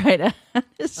they try to.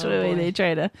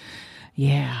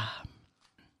 Yeah.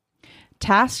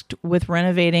 Tasked with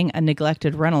renovating a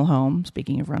neglected rental home,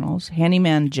 speaking of rentals,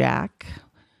 handyman Jack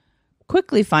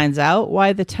quickly finds out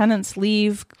why the tenants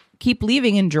keep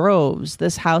leaving in droves.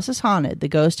 This house is haunted. The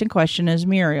ghost in question is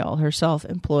Muriel, herself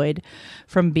employed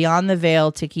from beyond the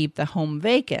veil to keep the home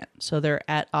vacant. So they're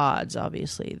at odds,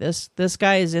 obviously. This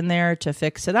guy is in there to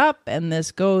fix it up, and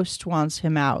this ghost wants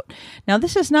him out. Now,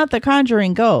 this is not the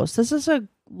Conjuring ghost. This is a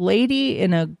lady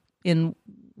in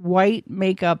white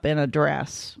makeup and a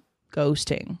dress.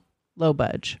 Ghosting, low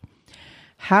budge.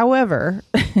 However,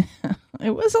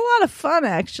 It was a lot of fun,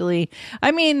 actually.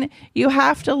 I mean, you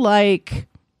have to like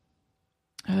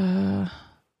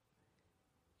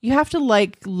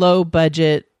low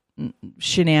budget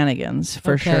shenanigans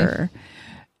for sure.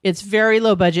 It's very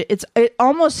low budget. It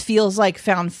almost feels like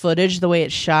found footage the way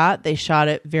it's shot. They shot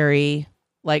it very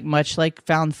much like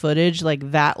found footage,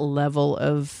 like that level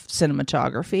of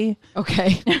cinematography.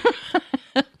 Okay.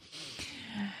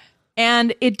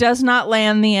 And it does not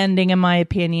land the ending, in my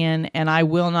opinion, and I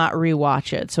will not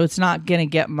rewatch it. So it's not gonna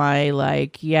get my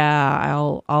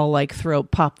I'll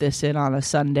pop this in on a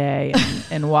Sunday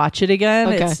and watch it again.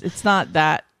 Okay. It's not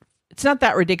that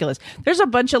ridiculous. There's a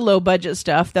bunch of low budget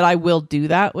stuff that I will do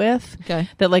that with. Okay.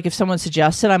 That if someone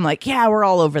suggests it, I'm like, yeah, we're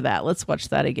all over that. Let's watch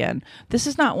that again. This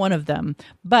is not one of them.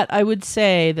 But I would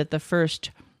say that the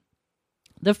first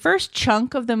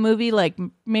chunk of the movie,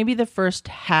 maybe the first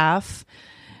half,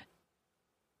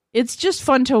 it's just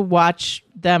fun to watch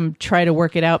them try to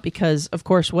work it out because, of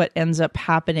course, what ends up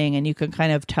happening, and you can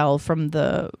kind of tell from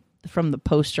the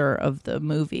poster of the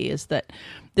movie, is that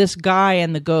this guy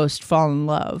and the ghost fall in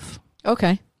love.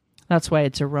 Okay. That's why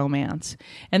it's a romance.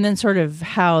 And then sort of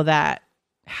how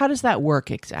does that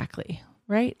work exactly,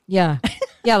 right? Yeah.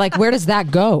 Yeah, where does that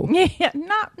go? Yeah,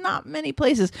 not many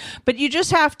places. But you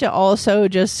just have to also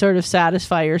just sort of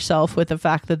satisfy yourself with the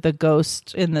fact that the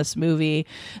ghost in this movie,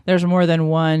 there's more than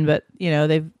one, but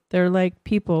they're like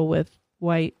people with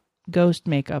white ghost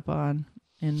makeup on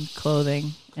and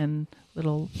clothing and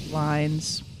little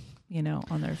lines,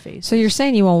 on their face. So you're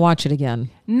saying you won't watch it again?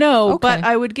 No, Okay. but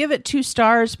I would give it 2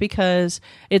 stars because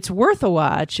it's worth a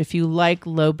watch if you like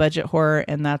low budget horror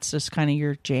and that's just kind of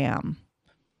your jam.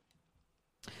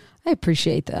 I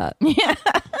appreciate that.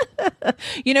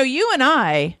 You and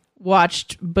I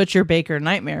watched Butcher Baker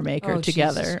Nightmare Maker Oh,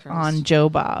 together Jesus Christ. on Joe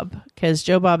Bob because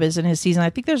Joe Bob is in his season.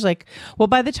 I think there's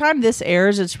by the time this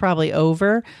airs, it's probably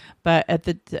over. But at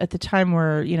the time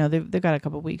where they've got a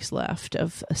couple weeks left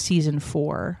of season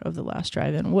 4 of The Last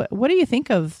Drive-In. What do you think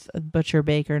of Butcher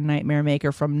Baker Nightmare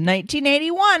Maker from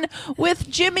 1981 with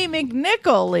Jimmy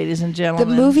McNichol, ladies and The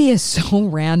gentlemen? movie is so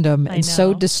random I and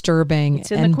so know. disturbing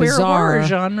It's in and the queer bizarre. horror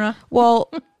genre.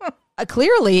 Well,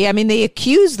 clearly, I mean, they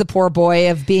accuse the poor boy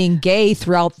of being gay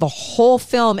throughout the whole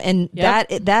film, and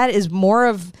Yep. that is more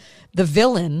of the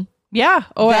villain, Yeah.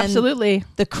 Oh, Then- absolutely.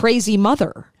 the crazy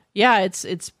mother. Yeah. It's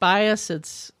bias.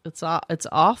 It's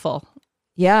awful.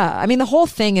 Yeah, I mean, the whole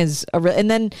thing is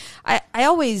and then I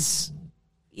always,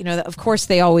 of course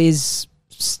they always,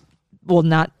 well,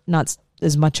 not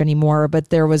as much anymore, but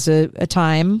there was a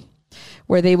time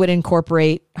where they would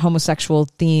incorporate homosexual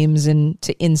themes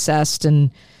into incest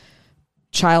and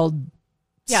child.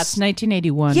 Yeah, it's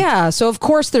 1981. Yeah, so of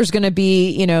course there's going to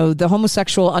be, the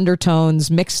homosexual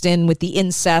undertones mixed in with the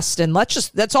incest, and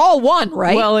that's all one,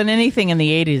 right? Well, and anything in the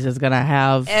 80s is going to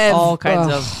have all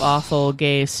kinds of awful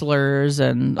gay slurs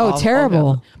and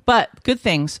terrible. But good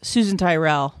things. Susan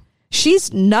Tyrell.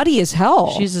 She's nutty as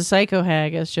hell. She's a psycho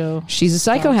hag, as Joe. She's a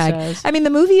psycho Bob hag. says. I mean, the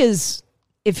movie is,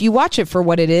 if you watch it for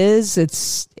what it is,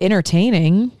 it's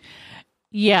entertaining.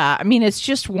 Yeah, I mean, it's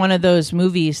just one of those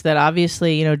movies that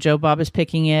obviously, Joe Bob is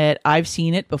picking it. I've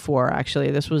seen it before,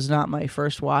 actually. This was not my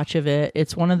first watch of it.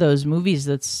 It's one of those movies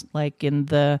that's in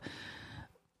the,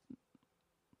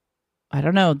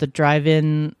 the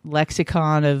drive-in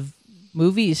lexicon of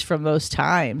movies from those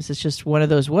times. It's just one of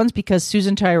those ones because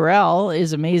Susan Tyrell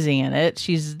is amazing in it.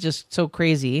 She's just so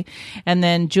crazy. And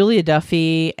then Julia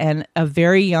Duffy and a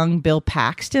very young Bill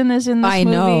Paxton is in this movie. I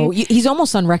know. He's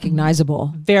almost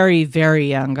unrecognizable. Very, very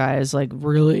young guys,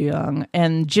 really young.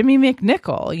 And Jimmy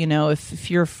McNichol, if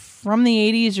you're from the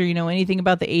 80s or anything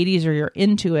about the 80s or you're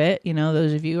into it,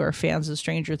 those of you who are fans of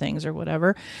Stranger Things or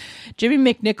whatever, Jimmy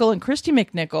McNichol and Christy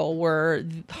McNichol were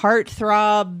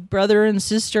heartthrob brother and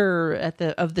sister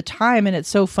of the time. And it's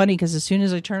so funny because as soon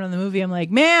as I turn on the movie, I'm like,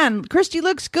 man, Christy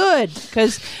looks good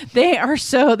because they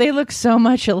look so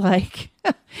much alike.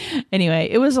 Anyway,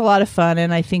 it was a lot of fun,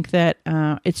 and I think that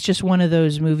it's just one of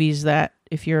those movies that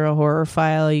if you're a horror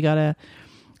file, you gotta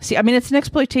see. I mean, it's an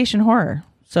exploitation horror,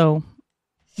 so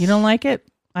you don't like it,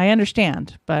 I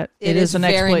understand, but It is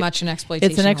very much an exploitation.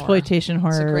 It's an exploitation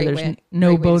horror. great There's way-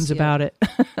 no great way to bones see it. about it.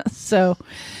 So,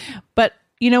 but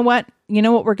you know what? You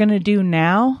know what we're gonna do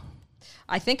now?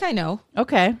 I think I know.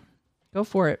 Okay, go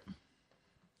for it.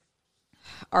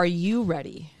 Are you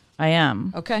ready? I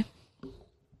am. Okay.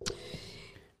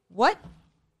 What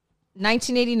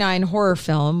 1989 horror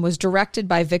film was directed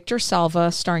by Victor Salva,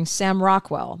 starring Sam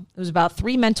Rockwell. It was about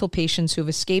 3 mental patients who have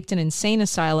escaped an insane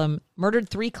asylum, murdered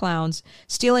 3 clowns,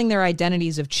 stealing their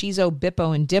identities of Chizo,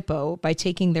 Bippo, and Dippo by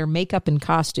taking their makeup and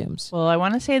costumes. Well, I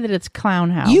want to say that it's Clown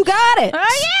House. You got it!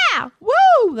 Oh, yeah!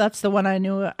 Woo! That's the one I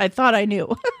knew. I thought I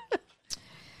knew.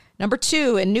 Number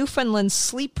 2, in Newfoundland,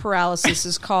 sleep paralysis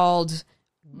is called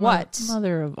what?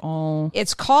 Mother of all.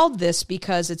 It's called this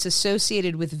because it's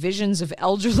associated with visions of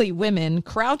elderly women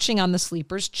crouching on the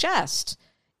sleeper's chest.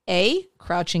 A,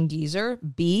 crouching geezer.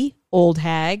 B, old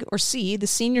hag. Or C, the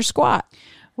senior squat.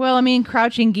 Well, I mean,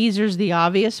 Crouching Geezer's the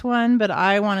obvious one, but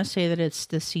I want to say that it's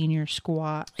the senior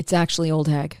squat. It's actually old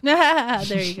hag.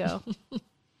 There you go.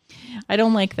 I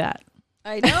don't like that.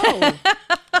 I know.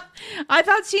 I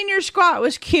thought senior squat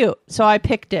was cute, so I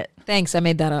picked it. Thanks, I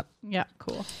made that up. Yeah,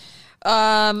 cool.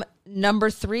 Number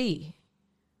 3.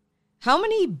 How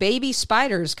many baby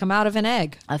spiders come out of an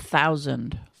egg?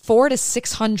 1,000. 400 to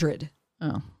 600.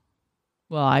 Oh.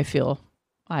 Well, I feel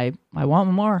I want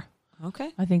more.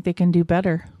 Okay. I think they can do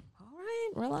better. All right,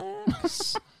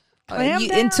 relax. Clam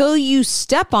down. Until you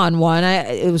step on one,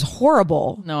 it was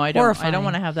horrible. No, I don't. Horrifying. I don't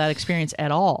want to have that experience at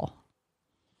all.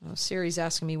 Oh, Siri's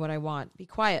asking me what I want. Be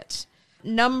quiet.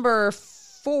 Number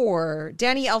 4,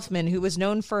 Danny Elfman, who was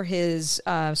known for his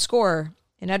score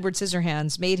in Edward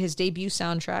Scissorhands, made his debut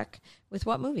soundtrack with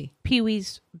what movie?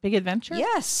 Pee-wee's Big Adventure?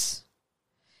 Yes.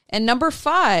 And number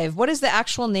 5, what is the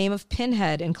actual name of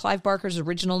Pinhead in Clive Barker's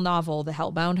original novel, The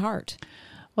Hellbound Heart?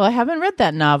 Well, I haven't read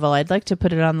that novel. I'd like to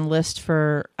put it on the list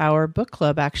for our book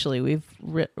club, actually. We've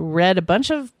read a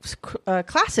bunch of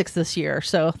classics this year,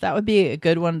 so that would be a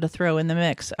good one to throw in the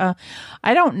mix.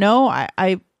 I don't know.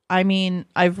 I mean,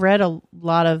 I've read a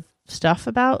lot of stuff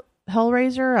about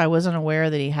Hellraiser. I wasn't aware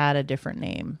that he had a different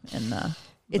name in the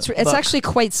It's book. actually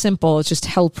quite simple. It's just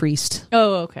Hell Priest.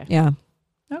 Oh, okay. Yeah.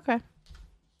 Okay.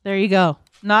 There you go.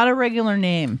 Not a regular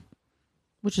name,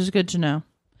 which is good to know.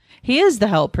 He is the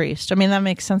Hell Priest. I mean, that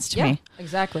makes sense to me.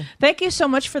 Exactly. Thank you so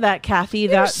much for that, Kathy.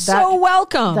 You're so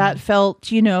welcome. That felt,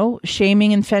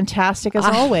 shaming and fantastic as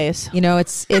always.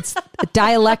 It's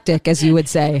dialectic, as you would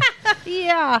say.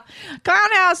 Yeah.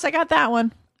 Clown House. I got that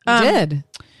one. You did.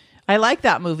 I like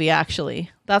that movie,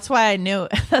 actually. That's why I knew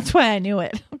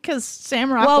it. Because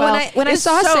Sam Rockwell when I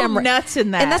saw so Sam nuts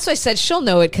in that. And that's why I said she'll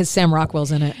know it because Sam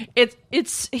Rockwell's in it.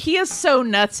 He is so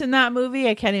nuts in that movie.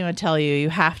 I can't even tell you. You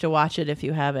have to watch it if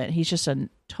you haven't. He's just a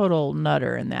total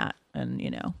nutter in that. And,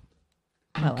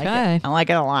 I like it. I like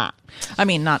it a lot. I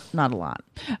mean, not a lot.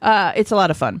 It's a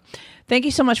lot of fun. Thank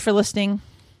you so much for listening.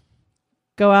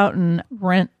 Go out and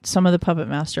rent some of the Puppet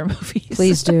Master movies.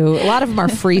 Please do. A lot of them are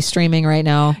free streaming right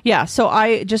now. Yeah.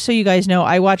 So just so you guys know,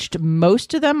 I watched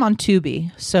most of them on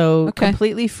Tubi. So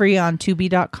completely free on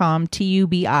Tubi.com,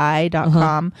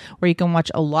 TUBI.com, where you can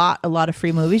watch a lot of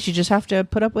free movies. You just have to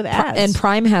put up with ads. And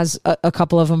Prime has a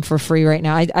couple of them for free right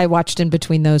now. I watched in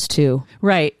between those two.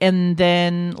 Right. And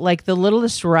then like The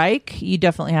Littlest Reich, you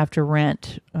definitely have to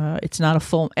rent. It's not a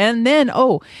full. And then,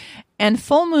 and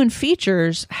Full Moon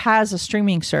Features has a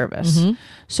streaming service. Mm-hmm.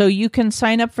 So you can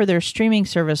sign up for their streaming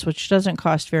service, which doesn't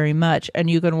cost very much, and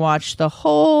you can watch the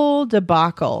whole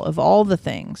debacle of all the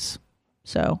things.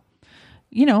 So,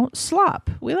 slop.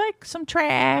 We like some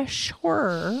trash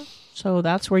horror. So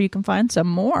that's where you can find some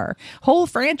more whole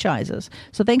franchises.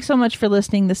 So thanks so much for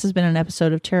listening. This has been an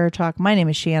episode of Terror Talk. My name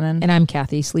is Shannon. And I'm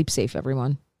Kathy. Sleep safe,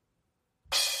 everyone.